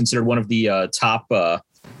song is considered one of the top, the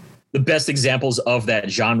best examples of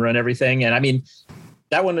that genre and everything. And I mean,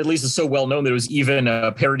 that one at least is so well known that it was even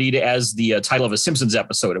parodied as the title of a Simpsons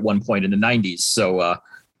episode at one point in the 90s. So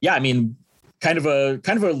kind of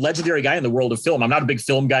a legendary guy in the world of film. I'm not a big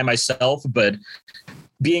film guy myself, but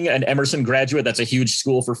being an Emerson graduate, that's a huge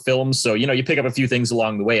school for film. So, you pick up a few things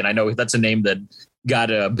along the way. And I know that's a name that got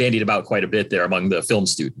bandied about quite a bit there among the film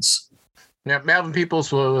students. Yeah, Melvin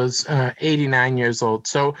Peoples was 89 years old.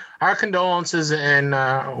 So our condolences, and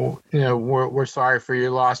we're sorry for your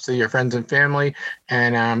loss to your friends and family.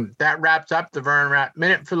 And that wraps up the Vern Rapp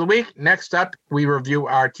Minute for the week. Next up, we review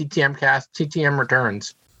our TTM cast, TTM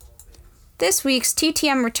returns. This week's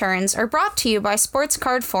TTM returns are brought to you by Sports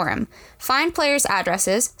Card Forum. Find players'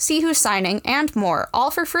 addresses, see who's signing, and more, all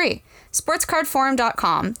for free.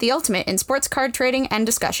 SportsCardForum.com, the ultimate in sports card trading and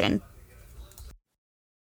discussion.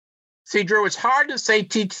 See, Drew, it's hard to say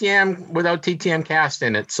TTM without TTM cast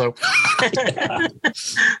in it. So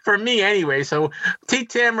for me anyway, so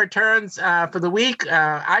TTM returns for the week.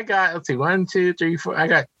 I got, let's see, 1, 2, 3,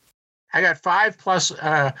 4. I got 5 plus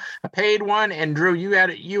a paid one. And Drew,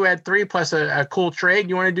 you had 3 plus a cool trade.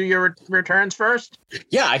 You want to do your returns first?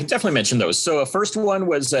 Yeah, I can definitely mention those. So first one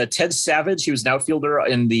was Ted Savage. He was an outfielder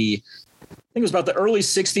in the, I think it was about the early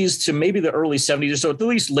 60s to maybe the early 70s or so, at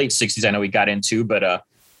least late 60s. I know he got into, but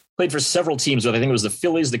played for several teams. With I think it was the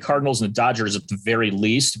Phillies, the Cardinals, and the Dodgers at the very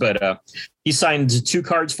least. But he signed 2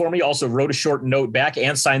 cards for me. Also wrote a short note back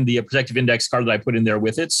and signed the protective index card that I put in there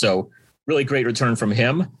with it. So really great return from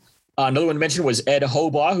him. Another one to mention was Ed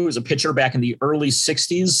Hobaugh, who was a pitcher back in the early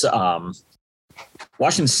 60s.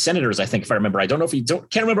 Washington Senators, I think, if I remember. I don't know if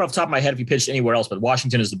can't remember off the top of my head if he pitched anywhere else, but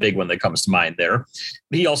Washington is the big one that comes to mind there.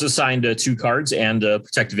 But he also signed 2 cards and a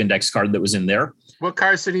protective index card that was in there. What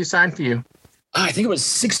cards did he sign for you? I think it was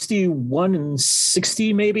 61 and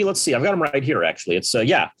 60, maybe. Let's see. I've got him right here, actually. It's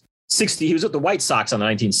 60. He was at the White Sox on the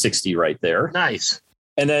 1960 right there. Nice.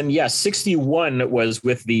 And then, 61 was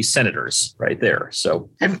with the Senators right there. So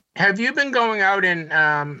have you been going out and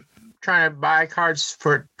trying to buy cards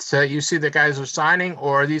so you see the guys are signing,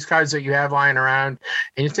 or are these cards that you have lying around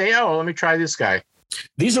and you say, oh, let me try this guy?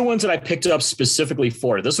 These are ones that I picked up specifically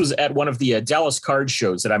for. This was at one of the Dallas card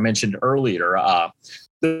shows that I mentioned earlier.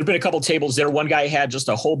 There have been a couple tables there. One guy had just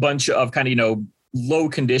a whole bunch of kind of, low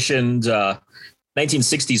conditioned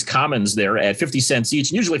 1960s commons there at 50 cents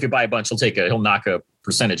each. And usually if you buy a bunch, he'll knock a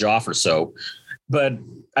percentage off or so. But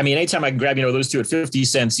I mean, anytime I can grab, those 2 at 50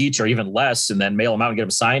 cents each or even less, and then mail them out and get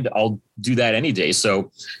them signed, I'll do that any day.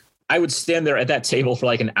 So I would stand there at that table for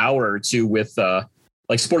like an hour or two with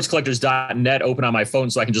sportscollectors.net open on my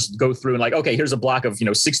phone. So I can just go through and okay, here's a block of,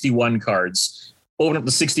 61 cards. Open up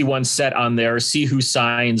the 61 set on there, see who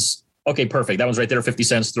signs. Okay, perfect. That one's right there, 50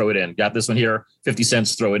 cents, throw it in. Got this one here, 50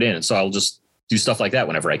 cents, throw it in. And so I'll just do stuff like that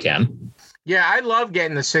whenever I can. Yeah, I love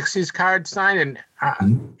getting the 60s card signed, and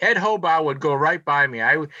Ed Hobaugh would go right by me.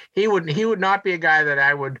 He would not be a guy that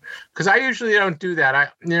I would, because I usually don't do that. I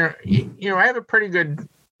have a pretty good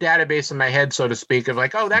database in my head, so to speak, of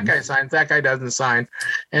oh, that guy signs, that guy doesn't sign.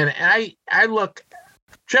 And I look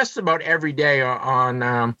just about every day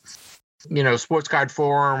on Sports Card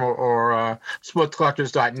Forum or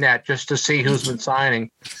sportscollectors.net just to see who's been signing.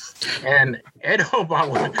 And Ed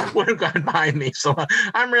Hobaugh would have gone by me. So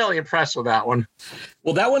I'm really impressed with that one.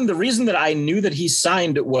 Well, that one, the reason that I knew that he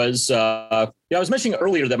signed was, I was mentioning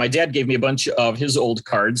earlier that my dad gave me a bunch of his old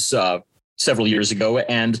cards several years ago.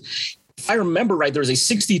 And if I remember right, there was a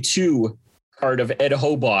 62 card of Ed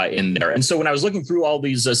Hobaugh in there. And so when I was looking through all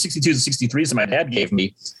these 62s and 63s that my dad gave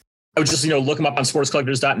me, I would just, look him up on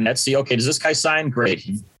sportscollectors.net, see, okay, does this guy sign? Great.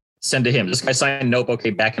 Send to him. Does this guy sign? Nope.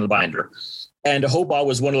 Okay, back in the binder. And Hobaugh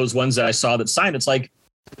was one of those ones that I saw that signed. It's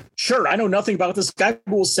sure, I know nothing about this guy, but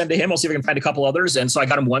we'll send to him. I'll see if I can find a couple others. And so I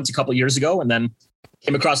got him once a couple of years ago and then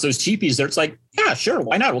came across those cheapies there. It's yeah, sure.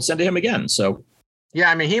 Why not? We'll send to him again. So. Yeah,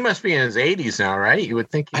 I mean, he must be in his 80s now, right? You would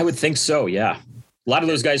think. I would think so, yeah. A lot of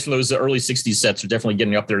those guys from those early 60s sets are definitely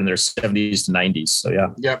getting up there in their 70s to 90s. So, yeah.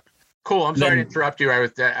 Yep. Cool. I'm sorry to interrupt you.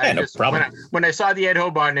 No problem. When I saw the Ed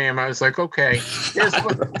Hobaugh name, I was like, okay,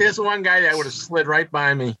 there's one guy that would have slid right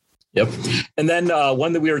by me. Yep. And then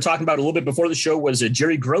one that we were talking about a little bit before the show was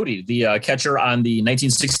Jerry Grody, the catcher on the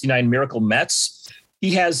 1969 Miracle Mets.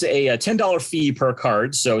 He has a $10 fee per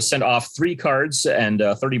card. So send off 3 cards and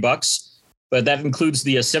 $30. But that includes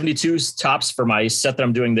the 72 tops for my set that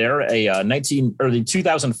I'm doing there, the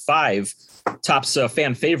 2005 Tops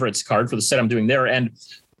fan favorites card for the set I'm doing there. And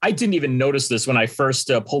I didn't even notice this when I first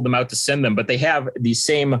pulled them out to send them, but they have the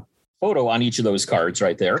same photo on each of those cards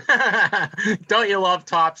right there. Don't you love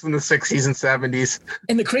Tops in the 60s and 70s?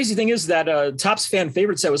 And the crazy thing is that Tops fan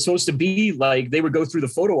favorites that was supposed to be they would go through the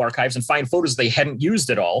photo archives and find photos they hadn't used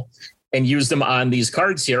at all and use them on these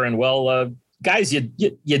cards here. And guys, you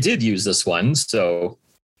did use this one. So,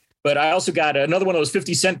 but I also got another one of those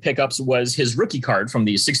 50-cent pickups was his rookie card from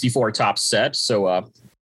the 64 Tops set. So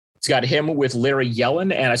it's got him with Larry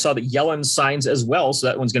Yellen, and I saw that Yellen signs as well. So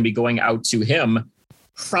that one's going to be going out to him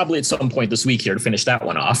probably at some point this week here to finish that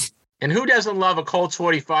one off. And who doesn't love a Colts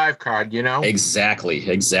 45 card, you know? Exactly.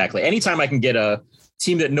 Anytime I can get a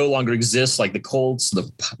team that no longer exists, like the Colts,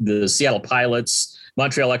 the Seattle Pilots,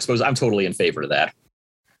 Montreal Expos, I'm totally in favor of that.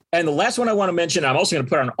 And the last one I want to mention, I'm also going to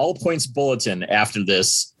put on All Points Bulletin after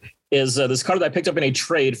this, is this card that I picked up in a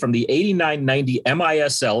trade from the 89-90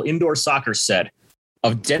 MISL indoor soccer set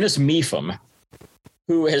of Dennis Meefum,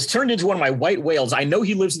 who has turned into one of my white whales. I know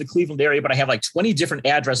he lives in the Cleveland area, but I have like 20 different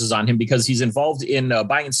addresses on him because he's involved in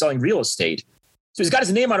buying and selling real estate. So he's got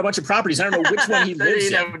his name on a bunch of properties. I don't know which one he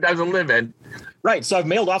lives in. Doesn't live in. Right. So I've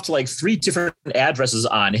mailed off to like 3 different addresses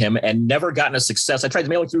on him and never gotten a success. I tried to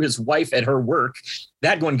mail it through his wife at her work.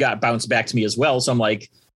 That one got bounced back to me as well. So I'm like,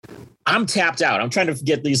 I'm tapped out. I'm trying to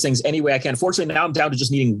get these things any way I can. Fortunately, now I'm down to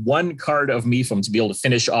just needing one card of Meefum to be able to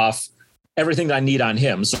finish off everything that I need on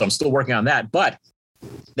him. So I'm still working on that. But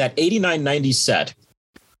that 89-90 set,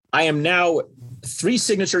 I am now 3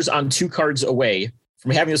 signatures on 2 cards away from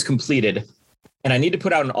having this completed. And I need to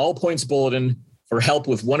put out an all points bulletin for help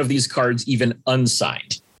with one of these cards, even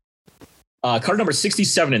unsigned. Card number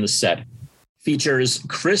 67 in the set features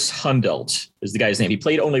Chris Hundelt, is the guy's name. He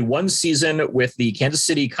played only 1 season with the Kansas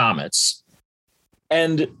City Comets.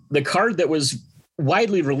 And the card that was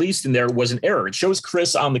widely released in there was an error. It shows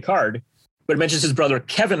Chris on the card, but it mentions his brother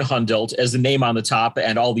Kevin Hundelt as the name on the top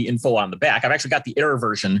and all the info on the back. I've actually got the error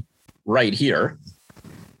version right here,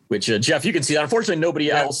 which Jeff, you can see that. Unfortunately,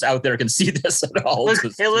 nobody else out there can see this at all.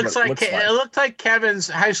 It looks like Kevin's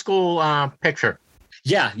high school picture.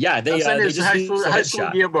 Yeah. They his just high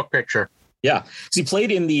school yearbook picture. Yeah. So he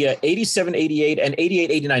played in the 87, 88 and 88,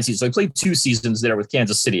 89 season. So he played 2 seasons there with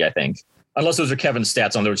Kansas City, I think, unless those are Kevin's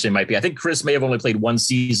stats on there, which they might be. I think Chris may have only played 1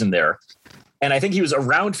 season there. And I think he was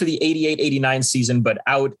around for the 88, 89 season, but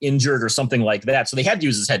out injured or something like that. So they had to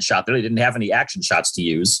use his headshot there. They didn't have any action shots to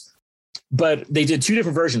use. But they did 2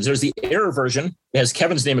 different versions. There's the error version. It has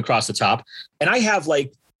Kevin's name across the top. And I have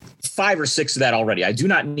like 5 or 6 of that already. I do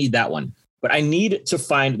not need that one. But I need to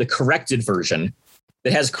find the corrected version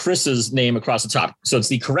that has Chris's name across the top. So it's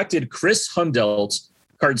the corrected Chris Hundelt,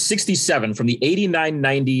 card 67 from the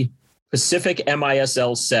 89-90 Pacific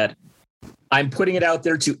MISL set. I'm putting it out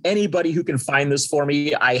there to anybody who can find this for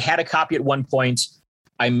me. I had a copy at one point.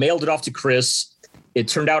 I mailed it off to Chris. It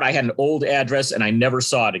turned out I had an old address and I never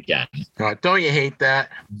saw it again. God, don't you hate that?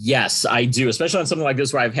 Yes, I do, especially on something like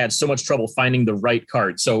this where I've had so much trouble finding the right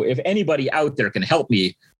card. So if anybody out there can help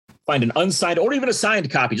me find an unsigned or even a signed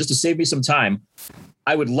copy just to save me some time,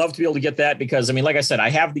 I would love to be able to get that because, I mean, like I said, I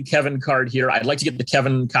have the Kevin card here. I'd like to get the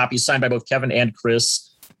Kevin copy signed by both Kevin and Chris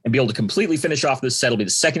and be able to completely finish off this set. It'll be the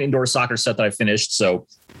second indoor soccer set that I finished. So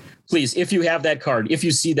please, if you have that card, if you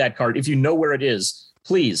see that card, if you know where it is,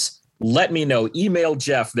 please let me know. Email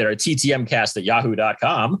Jeff there at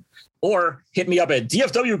ttmcast@yahoo.com or hit me up at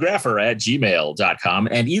dfwgrapher@gmail.com.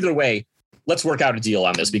 And either way, let's work out a deal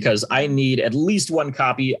on this because I need at least 1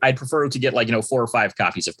 copy. I'd prefer to get 4 or 5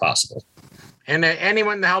 copies if possible. And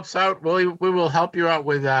anyone that helps out, we will help you out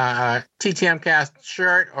with a TTMcast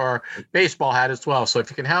shirt or baseball hat as well. So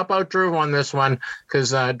if you can help out Drew on this one,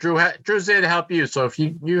 because Drew's there to help you. So if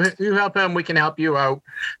you help him, we can help you out.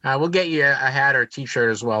 We'll get you a hat or a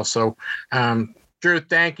T-shirt as well. So Drew,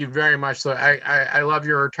 thank you very much. So I love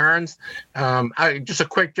your returns. Just a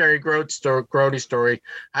quick Jerry Grody story.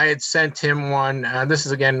 I had sent him one. This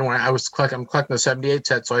is again when I'm collecting the 78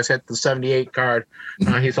 set, so I sent the 78 card.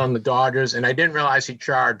 He's on the Dodgers, and I didn't realize he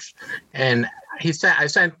charged. And I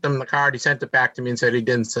sent him the card. He sent it back to me and said he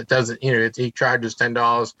doesn't. He charges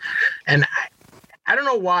 $10. And I don't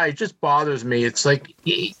know why. It just bothers me. It's like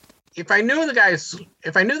if I knew the guy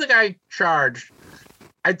charged,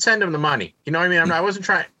 I'd send him the money. You know what I mean?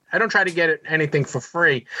 I don't try to get anything for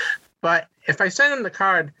free. But if I send him the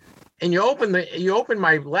card and you open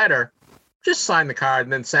my letter, just sign the card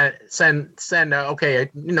and then send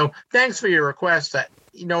okay, thanks for your request. I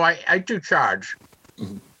do charge.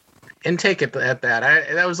 Mm-hmm. And take it at that.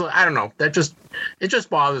 I don't know. It just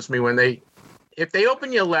bothers me when if they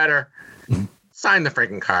open your letter, sign the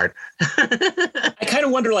freaking card. I kind of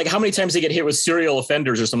wonder how many times they get hit with serial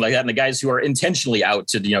offenders or something like that, and the guys who are intentionally out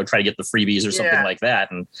to try to get the freebies or something like that.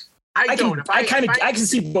 And I can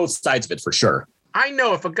see both sides of it for sure. I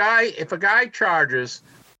know if a guy charges,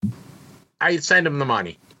 I send him the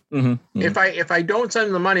money. Mm-hmm. If I don't send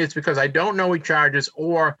him the money, it's because I don't know he charges,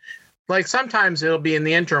 or sometimes it'll be in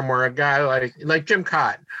the interim where a guy like Jim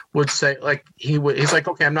Cott would say he's like,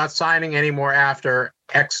 okay, I'm not signing anymore after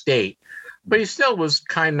X date. But he still was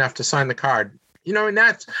kind enough to sign the card, and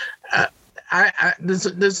that's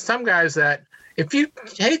there's some guys that if you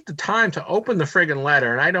take the time to open the friggin'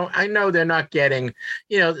 letter, and I know they're not getting,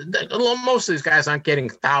 most of these guys aren't getting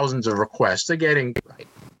thousands of requests. They're getting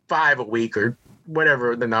 5 a week or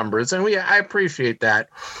whatever the number is. And I appreciate that.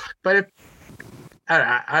 But if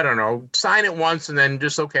I don't know, sign it once and then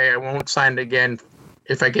just, okay, I won't sign it again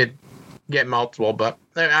if I get multiple. But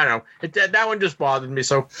I don't know. That one just bothered me.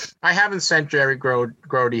 So I haven't sent Jerry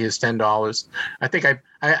Grody his $10. I think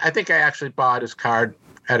I actually bought his card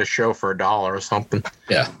at a show for $1 or something.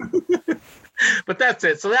 Yeah. But that's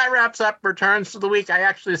it. So that wraps up returns for the week. I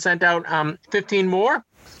actually sent out 15 more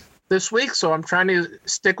this week. So I'm trying to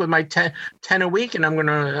stick with my 10 a week, and I'm going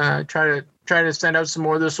to try to send out some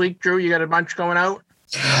more this week. Drew, you got a bunch going out?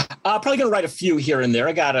 Probably going to write a few here and there.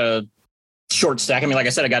 I got a short stack. I mean, like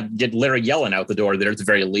I said, I got to get Larry Yellen out the door there at the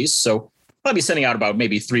very least. So I'll be sending out about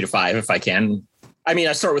maybe 3 to 5 if I can. I mean,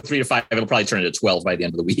 I start with 3 to 5. It'll probably turn into 12 by the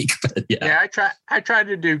end of the week. But yeah, I try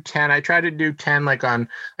to do 10. I try to do 10 I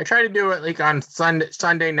try to do it like on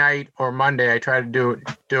Sunday night or Monday. I try to do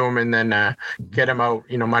them and then get them out,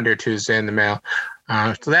 Monday or Tuesday in the mail.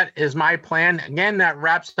 So that is my plan. Again, that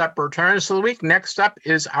wraps up returns for the week. Next up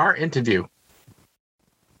is our interview.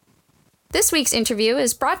 This week's interview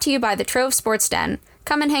is brought to you by the Trove Sports Den.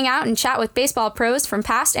 Come and hang out and chat with baseball pros from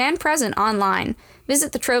past and present online.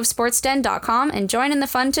 Visit thetrovesportsden.com and join in the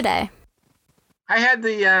fun today. I had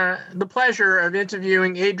the pleasure of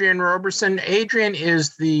interviewing Adrian Roberson. Adrian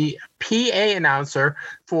is the PA announcer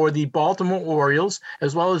for the Baltimore Orioles,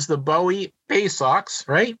 as well as the Bowie Bay Sox,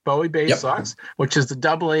 right? Bowie Bay Sox, which is the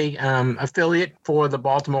AA affiliate for the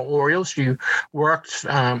Baltimore Orioles. She worked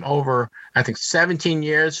over, I think, 17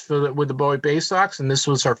 years with the Bowie Bay Sox, and this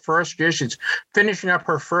was her first year. She's finishing up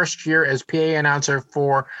her first year as PA announcer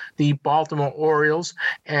for the Baltimore Orioles,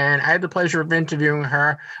 and I had the pleasure of interviewing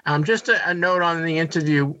her. Just a note on the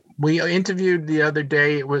interview. We interviewed the other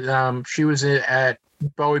day with she was at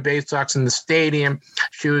Bowie Bay Sox in the stadium.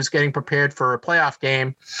 She was getting prepared for a playoff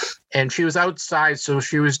game, and she was outside, so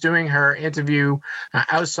she was doing her interview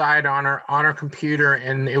outside on her computer,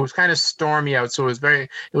 and it was kind of stormy out, so it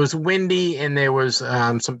was windy, and there was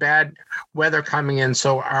some bad weather coming in,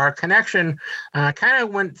 so our connection kind of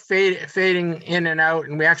went fading in and out,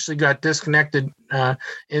 and we actually got disconnected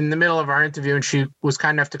in the middle of our interview, and she was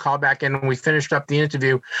kind enough to call back in, and we finished up the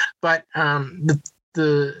interview. But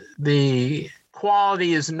the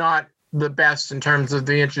quality is not the best in terms of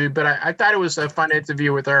the interview, but I thought it was a fun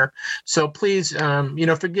interview with her. So please,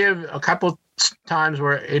 forgive a couple times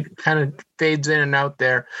where it kind of fades in and out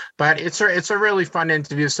there, but it's a really fun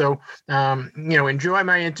interview. So, enjoy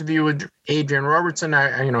my interview with Adrian Robertson.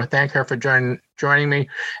 I thank her for joining me.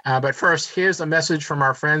 But first, here's a message from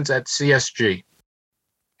our friends at CSG.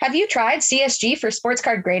 Have you tried CSG for sports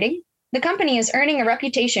card grading? The company is earning a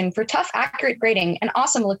reputation for tough, accurate grading and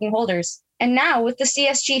awesome-looking holders. And now, with the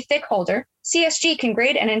CSG Thick Holder, CSG can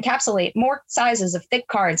grade and encapsulate more sizes of thick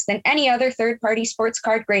cards than any other third-party sports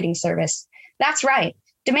card grading service. That's right.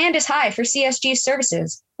 Demand is high for CSG's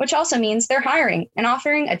services, which also means they're hiring and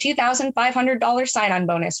offering a $2,500 sign-on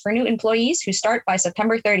bonus for new employees who start by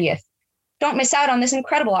September 30th. Don't miss out on this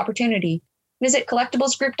incredible opportunity. Visit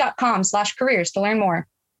collectiblesgroup.com/careers to learn more.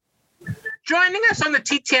 Joining us on the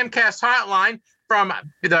TTMcast hotline from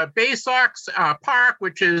the Bay Sox Park,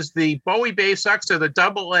 which is the Bowie Bay Sox, or the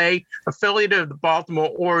AA affiliate of the Baltimore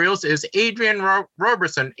Orioles, is Adrian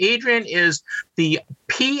Roberson. Adrian is the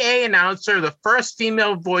PA announcer, the first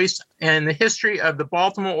female voice in the history of the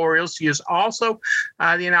Baltimore Orioles. She is also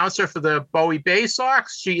the announcer for the Bowie Bay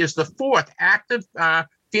Sox. She is the fourth active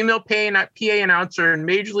female PA announcer in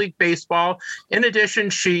Major League Baseball. In addition,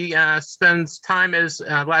 she spends time as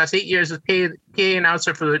last 8 years as PA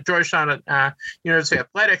announcer for the Georgetown University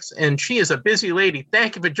Athletics, and she is a busy lady.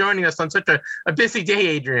 Thank you for joining us on such a busy day,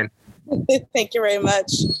 Adrian. Thank you very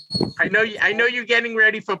much. I know you're getting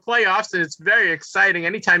ready for playoffs, and it's very exciting.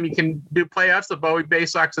 Anytime you can do playoffs, the Bowie Bay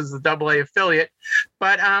Sox is the AA affiliate.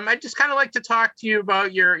 But I just kind of like to talk to you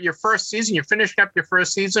about your first season. You're finishing up your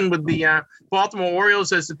first season with the Baltimore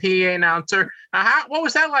Orioles as the PA announcer. What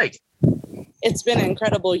was that like? It's been an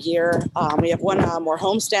incredible year. We have one more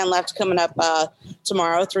homestand left coming up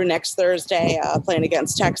tomorrow through next Thursday, playing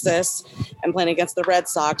against Texas and playing against the Red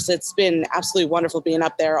Sox. It's been absolutely wonderful being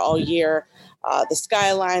up there all year. The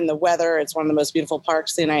skyline, the weather, it's one of the most beautiful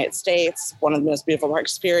parks in the United States, one of the most beautiful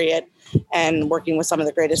parks, period. And working with some of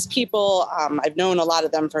the greatest people. I've known a lot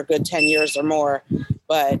of them for a good 10 years or more,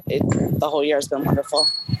 but the whole year has been wonderful.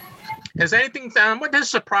 Has anything what has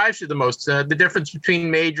surprised you the most? The difference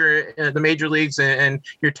between the major leagues and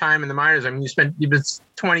your time in the minors. I mean, you've been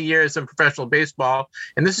 20 years in professional baseball,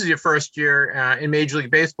 and this is your first year in Major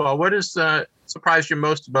League Baseball. What has surprised you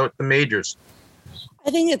most about the majors?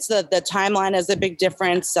 I think it's the timeline is a big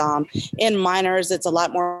difference. In minors, it's a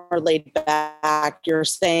lot more laid back. You're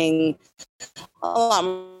staying a lot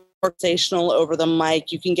conversational over the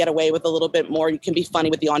mic. You can get away with a little bit more. You can be funny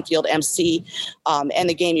with the on-field MC. And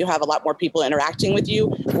the game, you have a lot more people interacting with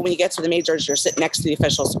you. But when you get to the majors, you're sitting next to the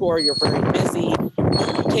official score. You're very busy.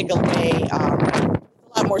 You take away a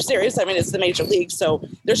lot more serious. I mean, it's the major league, so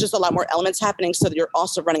there's just a lot more elements happening. So you're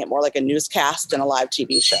also running it more like a newscast and a live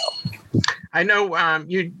TV show. I know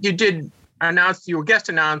you did announce, you were guest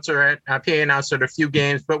announcer at PA announcer at a few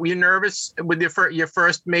games, but were you nervous with your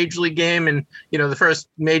first major league game and the first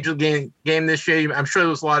major league game this year? I'm sure there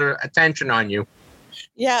was a lot of attention on you.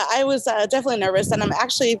 Yeah, I was definitely nervous, and I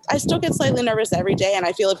still get slightly nervous every day, and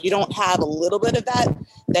I feel if you don't have a little bit of that,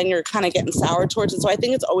 then you're kind of getting sour towards it. So I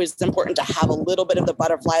think it's always important to have a little bit of the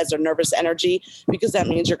butterflies or nervous energy, because that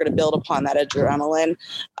means you're going to build upon that adrenaline.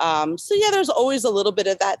 So yeah, there's always a little bit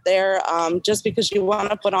of that there, just because you want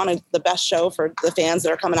to put on the best show for the fans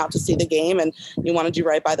that are coming out to see the game, and you want to do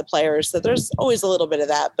right by the players. So there's always a little bit of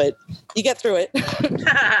that, but you get through it.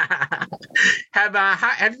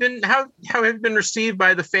 How have been received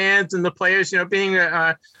by the fans and the players? Being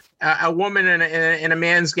a woman in a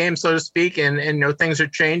man's game, so to speak, and things are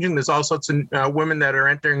changing. There's all sorts of women that are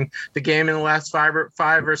entering the game in the last 5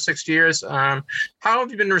 or 6 years. How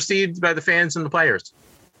have you been received by the fans and the players?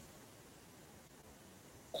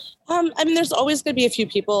 There's always going to be a few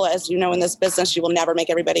people, as you know, in this business. You will never make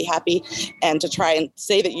everybody happy, and to try and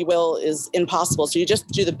say that you will is impossible. So you just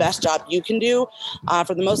do the best job you can do.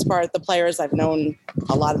 For the most part, the players, I've known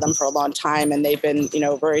a lot of them for a long time, and they've been,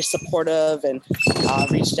 very supportive and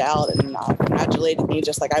reached out and congratulated me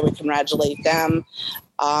just like I would congratulate them.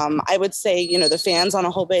 I would say, the fans on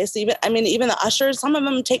a whole base, even the ushers, some of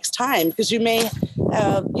them takes time, because you may,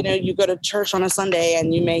 you go to church on a Sunday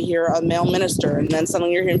and you may hear a male minister, and then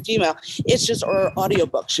suddenly you're hearing female. It's just, or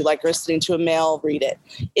audiobooks. You like listening to a male read it.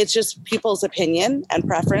 It's just people's opinion and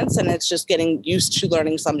preference, and it's just getting used to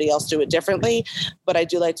learning somebody else do it differently. But I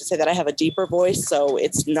do like to say that I have a deeper voice, so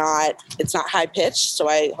it's not high pitched. So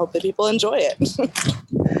I hope that people enjoy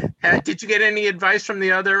it. Did you get any advice from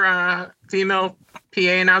the other female PA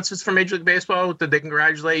announcers for Major League Baseball? Did they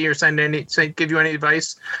congratulate you or give you any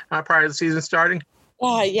advice prior to the season starting?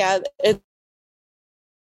 Yeah.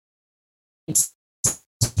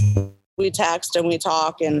 We text and we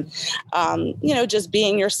talk, and just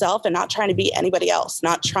being yourself and not trying to be anybody else.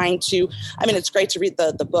 Not trying to. It's great to read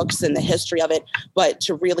the books and the history of it, but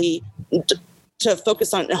to really to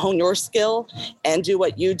focus on hone your skill and do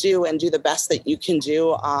what you do and do the best that you can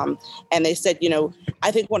do. And they said,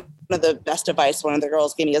 I think one of the best advice one of the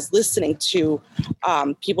girls gave me is listening to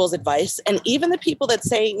people's advice, and even the people that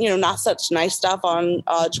say, not such nice stuff on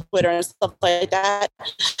Twitter and stuff like that,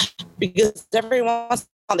 because every once in a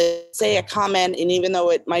while they say a comment, and even though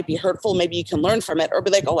it might be hurtful, maybe you can learn from it, or be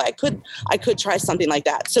like, oh, I could try something like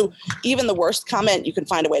that. So even the worst comment, you can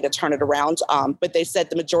find a way to turn it around. But they said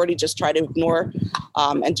the majority just try to ignore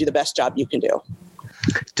and do the best job you can do.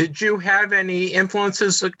 Did you have any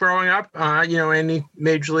influences growing up? Any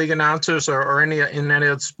major league announcers or any in any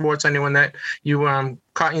other sports? Anyone that you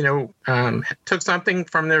caught? Took something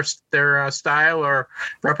from their style or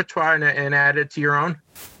repertoire and added to your own?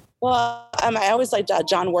 Well, I always liked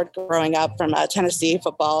John Ward growing up from Tennessee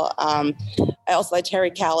football. I also liked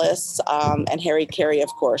Harry Kalas and Harry Carey, of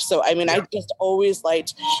course. So, I just always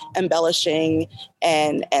liked embellishing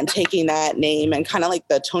and taking that name, and kind of like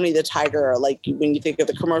the Tony the Tiger, like when you think of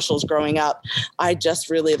the commercials growing up, I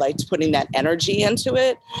just really liked putting that energy into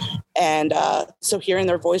it. And so hearing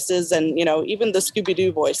their voices and, even the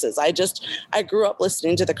Scooby-Doo voices, I grew up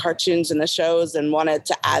listening to the cartoons and the shows and wanted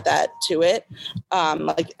to add that to it.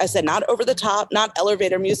 Like I said, not over the top, not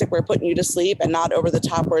elevator music where putting you to sleep, and not over the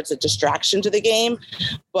top where it's a distraction to the game.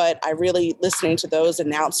 But I really, listening to those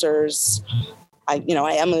announcers, I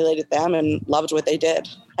emulated them and loved what they did.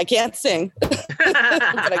 I can't sing, but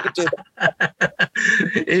I could do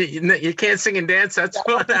that. You can't sing and dance. That's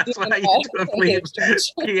why you do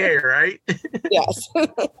PA, right? Yes.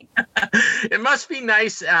 It must be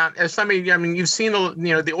nice as somebody. You've seen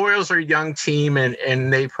the Orioles are a young team,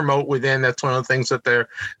 and they promote within. That's one of the things that they're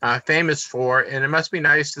famous for. And it must be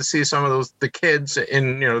nice to see some of the kids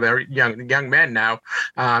in they're young men now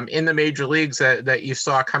in the major leagues that you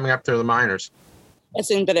saw coming up through the minors. It's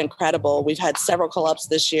been incredible. We've had several call-ups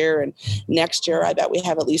this year, and next year I bet we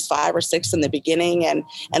have at least 5 or 6 in the beginning, and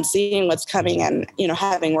seeing what's coming. And,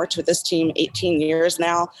 having worked with this team 18 years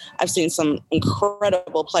now, I've seen some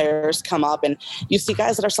incredible players come up, and you see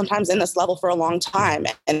guys that are sometimes in this level for a long time,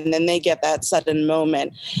 and then they get that sudden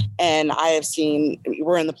moment. And I have seen,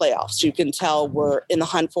 we're in the playoffs. You can tell we're in the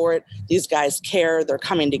hunt for it. These guys care. They're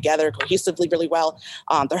coming together cohesively really well.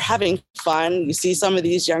 They're having fun. You see some of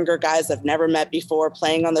these younger guys I've never met before, or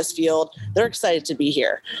playing on this field, they're excited to be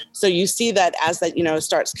here. So you see that as that,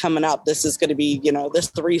 starts coming up, this is going to be, this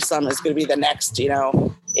threesome is going to be the next,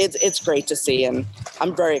 it's great to see. And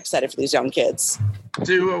I'm very excited for these young kids.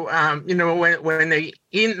 Do, when they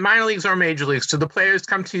in minor leagues or major leagues, do the players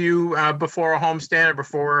come to you before a homestand or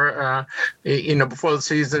before the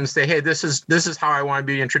season and say, hey, this is how I want to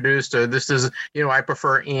be introduced, or this is, I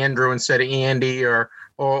prefer Andrew instead of Andy, or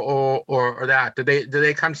that? Do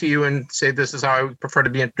they come to you and say, this is how I prefer to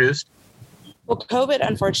be introduced? Well, COVID,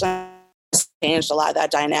 unfortunately, changed a lot of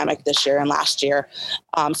that dynamic this year and last year.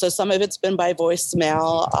 So some of it's been by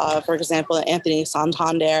voicemail. For example, Anthony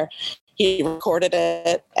Santander, he recorded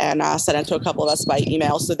it and sent it to a couple of us by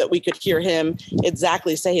email so that we could hear him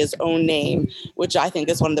exactly say his own name, which I think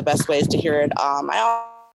is one of the best ways to hear it.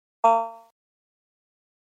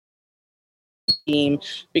 Team,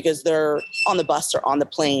 because they're on the bus or on the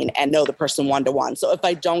plane and know the person one-to-one. So if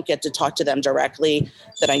I don't get to talk to them directly,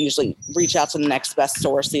 then I usually reach out to the next best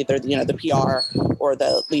source, either the PR or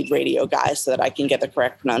the lead radio guy, so that I can get the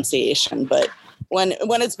correct pronunciation. But when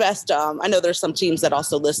it's best, I know there's some teams that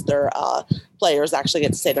also list their players actually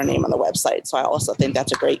get to say their name on the website. So I also think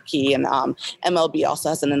that's a great key. And MLB also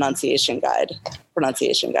has an pronunciation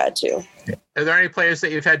guide too. Are there any players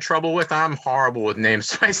that you've had trouble with? I'm horrible with names.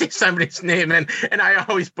 So I see somebody's name and I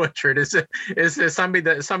always butcher it. Is there somebody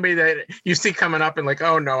that you see coming up and like,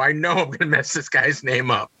 oh no, I know I'm going to mess this guy's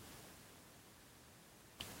name up?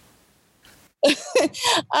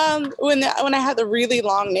 When I have the really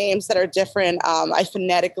long names that are different, I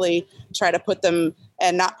phonetically try to put them,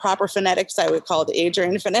 and not proper phonetics, I would call it the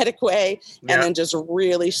Adrian phonetic way, and then just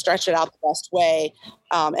really stretch it out the best way.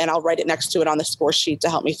 And I'll write it next to it on the score sheet to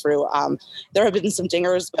help me through. There have been some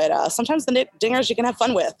dingers, but sometimes the dingers you can have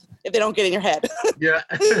fun with if they don't get in your head. Yeah.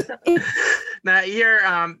 Now you're,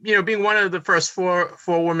 being one of the first four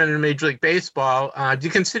women in Major League Baseball, do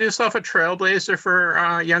you consider yourself a trailblazer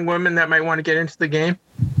for young women that might want to get into the game?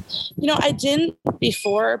 I didn't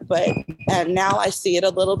before, but now I see it a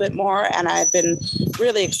little bit more, and I've been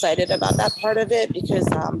really excited about that part of it because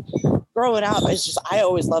growing up, I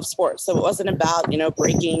always loved sports. So it wasn't about,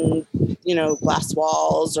 breaking, glass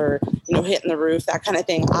walls or, hitting the roof, that kind of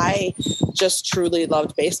thing. I just truly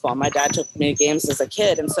loved baseball. My dad took me to games as a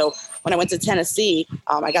kid. And so when I went to Tennessee,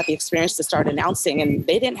 I got the experience to start announcing, and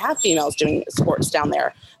they didn't have females doing sports down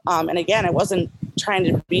there. And again, I wasn't trying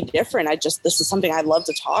to be different. This is something I love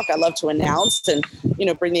to talk. I love to announce and,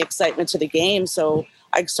 bring the excitement to the game. So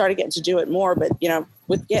I started getting to do it more, but,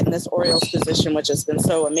 with getting this Orioles position, which has been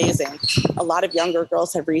so amazing, a lot of younger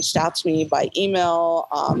girls have reached out to me by email,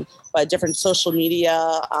 by different social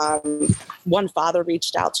media. One father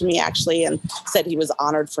reached out to me actually and said he was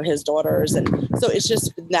honored for his daughters. And so it's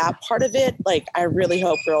just that part of it. Like, I really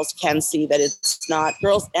hope girls can see that it's not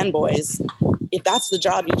girls and boys. If that's the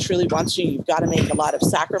job you truly want to, you've got to make a lot of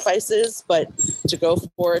sacrifices, but to go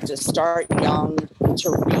for it, to start young,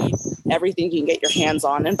 to read everything you can get your hands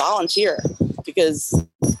on and volunteer, because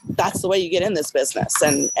that's the way you get in this business,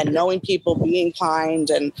 and knowing people, being kind,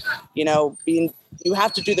 and, you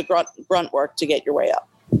have to do the grunt work to get your way up.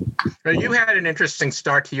 Well, you had an interesting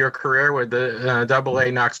start to your career with the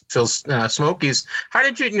AA Knoxville Smokies. How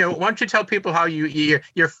did you, why don't you tell people how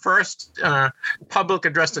your first public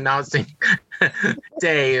address announcing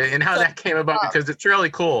day and how that came about, because it's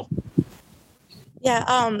really cool.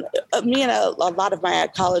 Yeah, me and a lot of my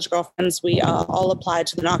college girlfriends, we all applied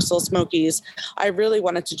to the Knoxville Smokies. I really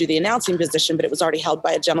wanted to do the announcing position, but it was already held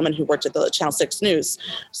by a gentleman who worked at the Channel 6 News.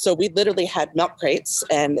 So we literally had milk crates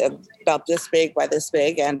and about this big by this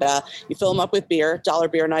big, and you fill them up with beer, dollar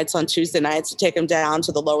beer nights on Tuesday nights. You take them down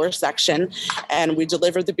to the lower section, and we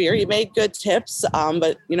delivered the beer. You made good tips,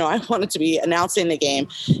 but, I wanted to be announcing the game.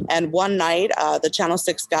 And one night, the Channel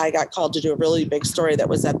 6 guy got called to do a really big story that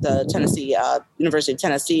was at the Tennessee University of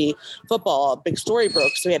Tennessee football. A big story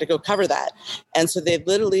broke, so we had to go cover that. And so they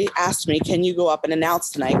literally asked me, can you go up and announce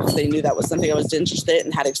tonight? Because they knew that was something I was interested in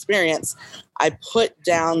and had experience. I put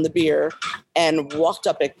down the beer and walked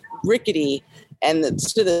up a rickety, and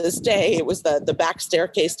to this day, it was the back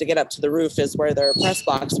staircase to get up to the roof is where their press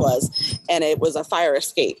box was, and it was a fire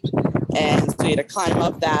escape. And so you had to climb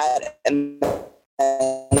up that and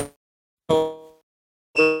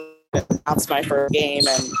announce my first game,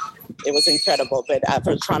 and it was incredible. But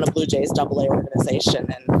for the Toronto Blue Jays AA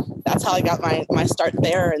organization, and that's how I got my start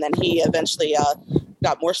there. And then he eventually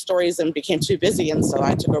got more stories and became too busy, and so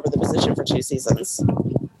I took over the position for 2 seasons.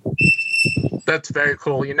 That's very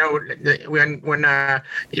cool. You know, when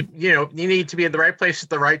you need to be at the right place at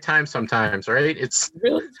the right time sometimes, right? It's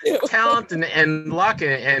Really do. talent and luck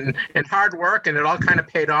and hard work, and it all kind of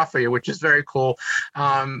paid off for you, which is very cool.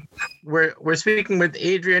 We're speaking with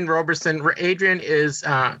Adrienne Roberson. Adrienne is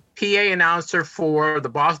PA announcer for the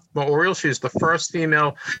Baltimore Orioles. She's the first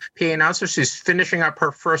female PA announcer. She's finishing up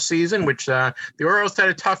her first season, which the Orioles had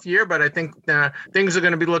a tough year, but I think things are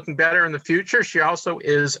going to be looking better in the future. She also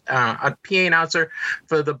is a PA announcer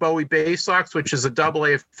for the Bowie Bay Sox, which is a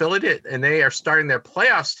AA affiliate, and they are starting their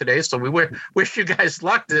playoffs today. So we wish you guys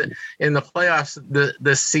luck in the playoffs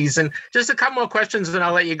this season. Just a couple more questions, and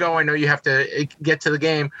I'll let you go. I know you have to get to the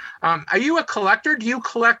game. Are you a collector? Do you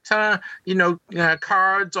collect,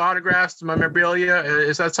 cards, autographs, memorabilia?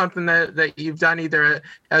 Is that something that you've done either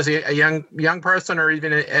as a young person or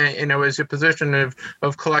even as your position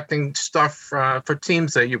of collecting stuff for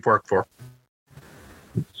teams that you've worked for?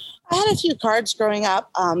 I had a few cards growing up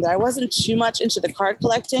that I wasn't too much into the card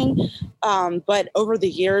collecting, but over the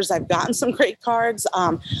years I've gotten some great cards.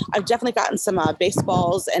 I've definitely gotten some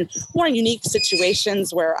baseballs and more unique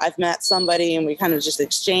situations where I've met somebody and we kind of just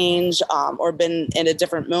exchange or been in a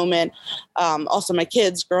different moment. Also, my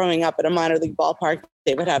kids growing up at a minor league ballpark,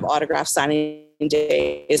 they would have autograph signing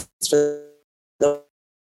days for the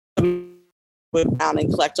would down and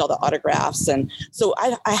collect all the autographs. And so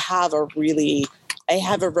I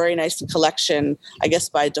have a very nice collection, I guess,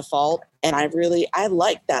 by default. And I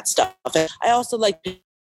like that stuff. And I also like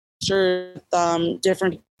pictures,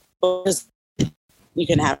 different books you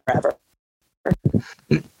can have forever.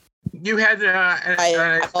 You had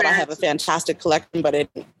I thought I have a fantastic collection, but I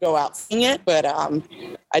didn't go out seeing it. But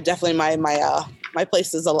I definitely, my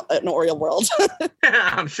place is an Oriole world.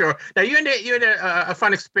 I'm sure. Now you had a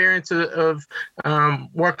fun experience of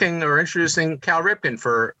working or introducing Cal Ripken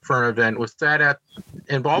for an event. Was that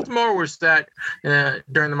in Baltimore, or was that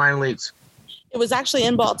during the minor leagues? It was actually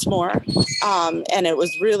in Baltimore, and it was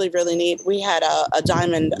really, really neat. We had a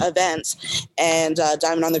diamond event and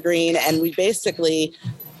Diamond on the Green, and we basically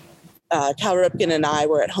Cal Ripken and I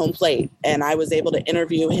were at home plate, and I was able to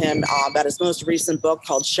interview him about his most recent book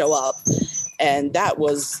called Show Up. And that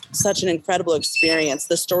was such an incredible experience.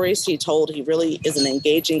 The stories he told, he really is an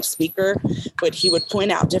engaging speaker, but he would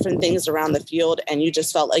point out different things around the field, and you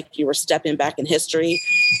just felt like you were stepping back in history.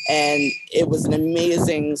 And it was an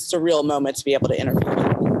amazing, surreal moment to be able to interview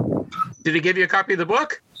him. Did he give you a copy of the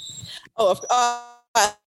book?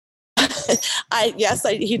 Yes,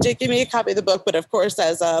 he did give me a copy of the book, but of course,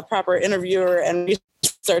 as a proper interviewer and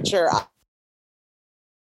researcher,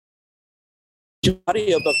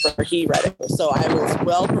 audiobook for he read it, so I was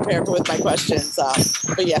well prepared with my questions.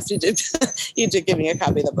 But yes, he did. He did give me a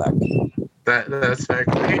copy of the book. That's very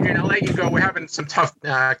cool. Adrienne, I'll let you go. We're having some tough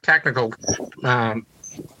technical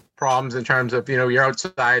problems in terms of you're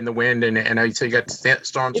outside in the wind, and so you got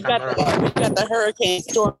storms coming up. We've got the hurricane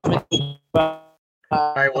storm.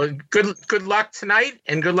 All right. Well, good luck tonight,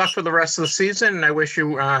 and good luck for the rest of the season. And I wish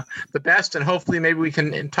you the best. And hopefully, maybe we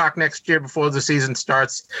can talk next year before the season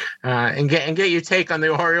starts, and get your take on the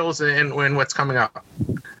Orioles and what's coming up.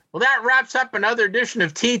 Well, that wraps up another edition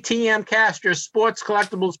of TTM Cast, your sports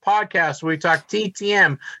collectibles podcast, where we talk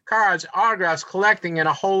TTM, cards, autographs, collecting, and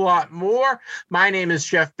a whole lot more. My name is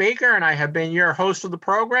Jeff Baker, and I have been your host of the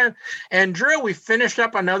program. And Drew, we finished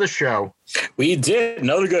up another show. We did.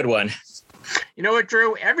 Another good one. You know what,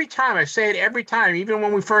 Drew? Every time, I say it every time, even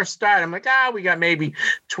when we first started, I'm like, we got maybe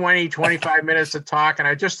 20, 25 minutes to talk. And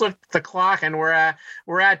I just looked at the clock, and we're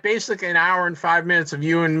at basically an hour and 5 minutes of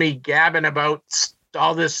you and me gabbing about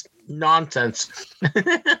all this nonsense.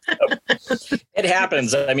 It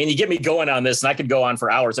happens. I mean, you get me going on this, and I could go on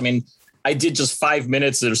for hours. I mean, I did just 5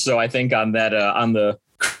 minutes or so, I think, on that, on the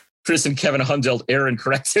Chris and Kevin Hundelt Aaron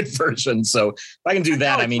corrected version. So if I can do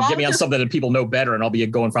that, get me on something that people know better, and I'll be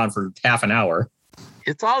going on for half an hour.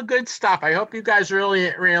 It's all good stuff. I hope you guys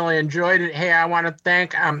really, really enjoyed it. Hey, I want to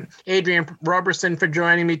thank Adrienne Roberson for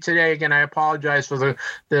joining me today. Again, I apologize for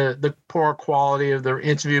the poor quality of the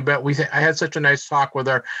interview, but I had such a nice talk with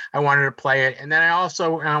her. I wanted to play it. And then I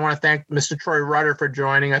want to thank Mr. Troy Rudder for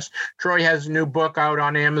joining us. Troy has a new book out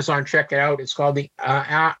on Amazon. Check it out. It's called the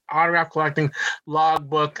Autograph Collecting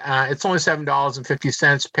Logbook. It's only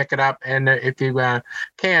 $7.50. Pick it up. And if you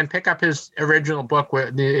can, pick up his original book.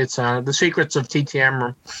 It's The Secrets of TTM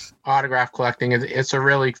Autograph Collecting. It's a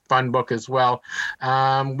really fun book as well.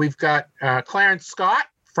 We've got Clarence Scott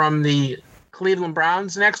from the Cleveland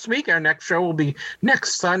Browns next week. Our next show will be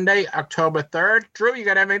next Sunday, October 3rd. Drew, you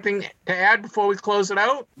got anything to add before we close it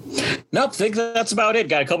out? Nope, think that's about it.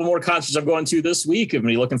 Got a couple more concerts I'm going to this week. I'm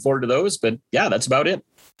really looking forward to those, but yeah, that's about it.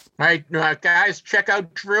 All right, guys, check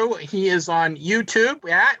out Drew. He is on YouTube.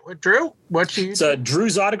 Yeah, Drew, what's your YouTube? It's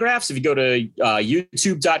Drew's Autographs. If you go to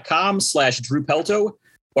youtube.com/Drew Pelto,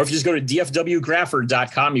 or if you just go to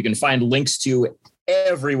dfwgrapher.com, you can find links to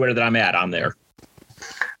everywhere that I'm at on there.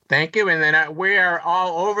 Thank you. And then we are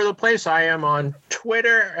all over the place. I am on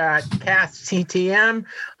Twitter at CathTTM.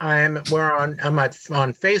 I'm on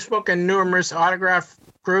Facebook and numerous autograph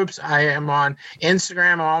groups. I am on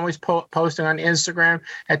Instagram. I'm always posting on Instagram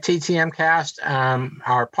at TTMcast.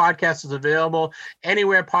 Our podcast is available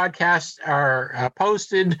anywhere podcasts are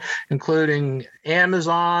posted, including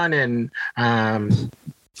Amazon and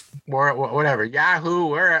whatever, Yahoo.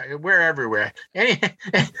 We're everywhere.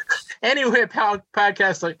 Anywhere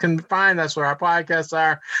podcasts that can find, that's where our podcasts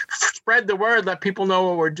are. Spread the word. Let people know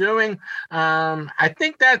what we're doing. I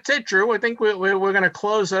think that's it, Drew. I think we're going to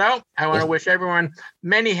close it out. I want to wish everyone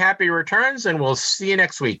many happy returns, and we'll see you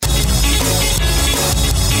next week.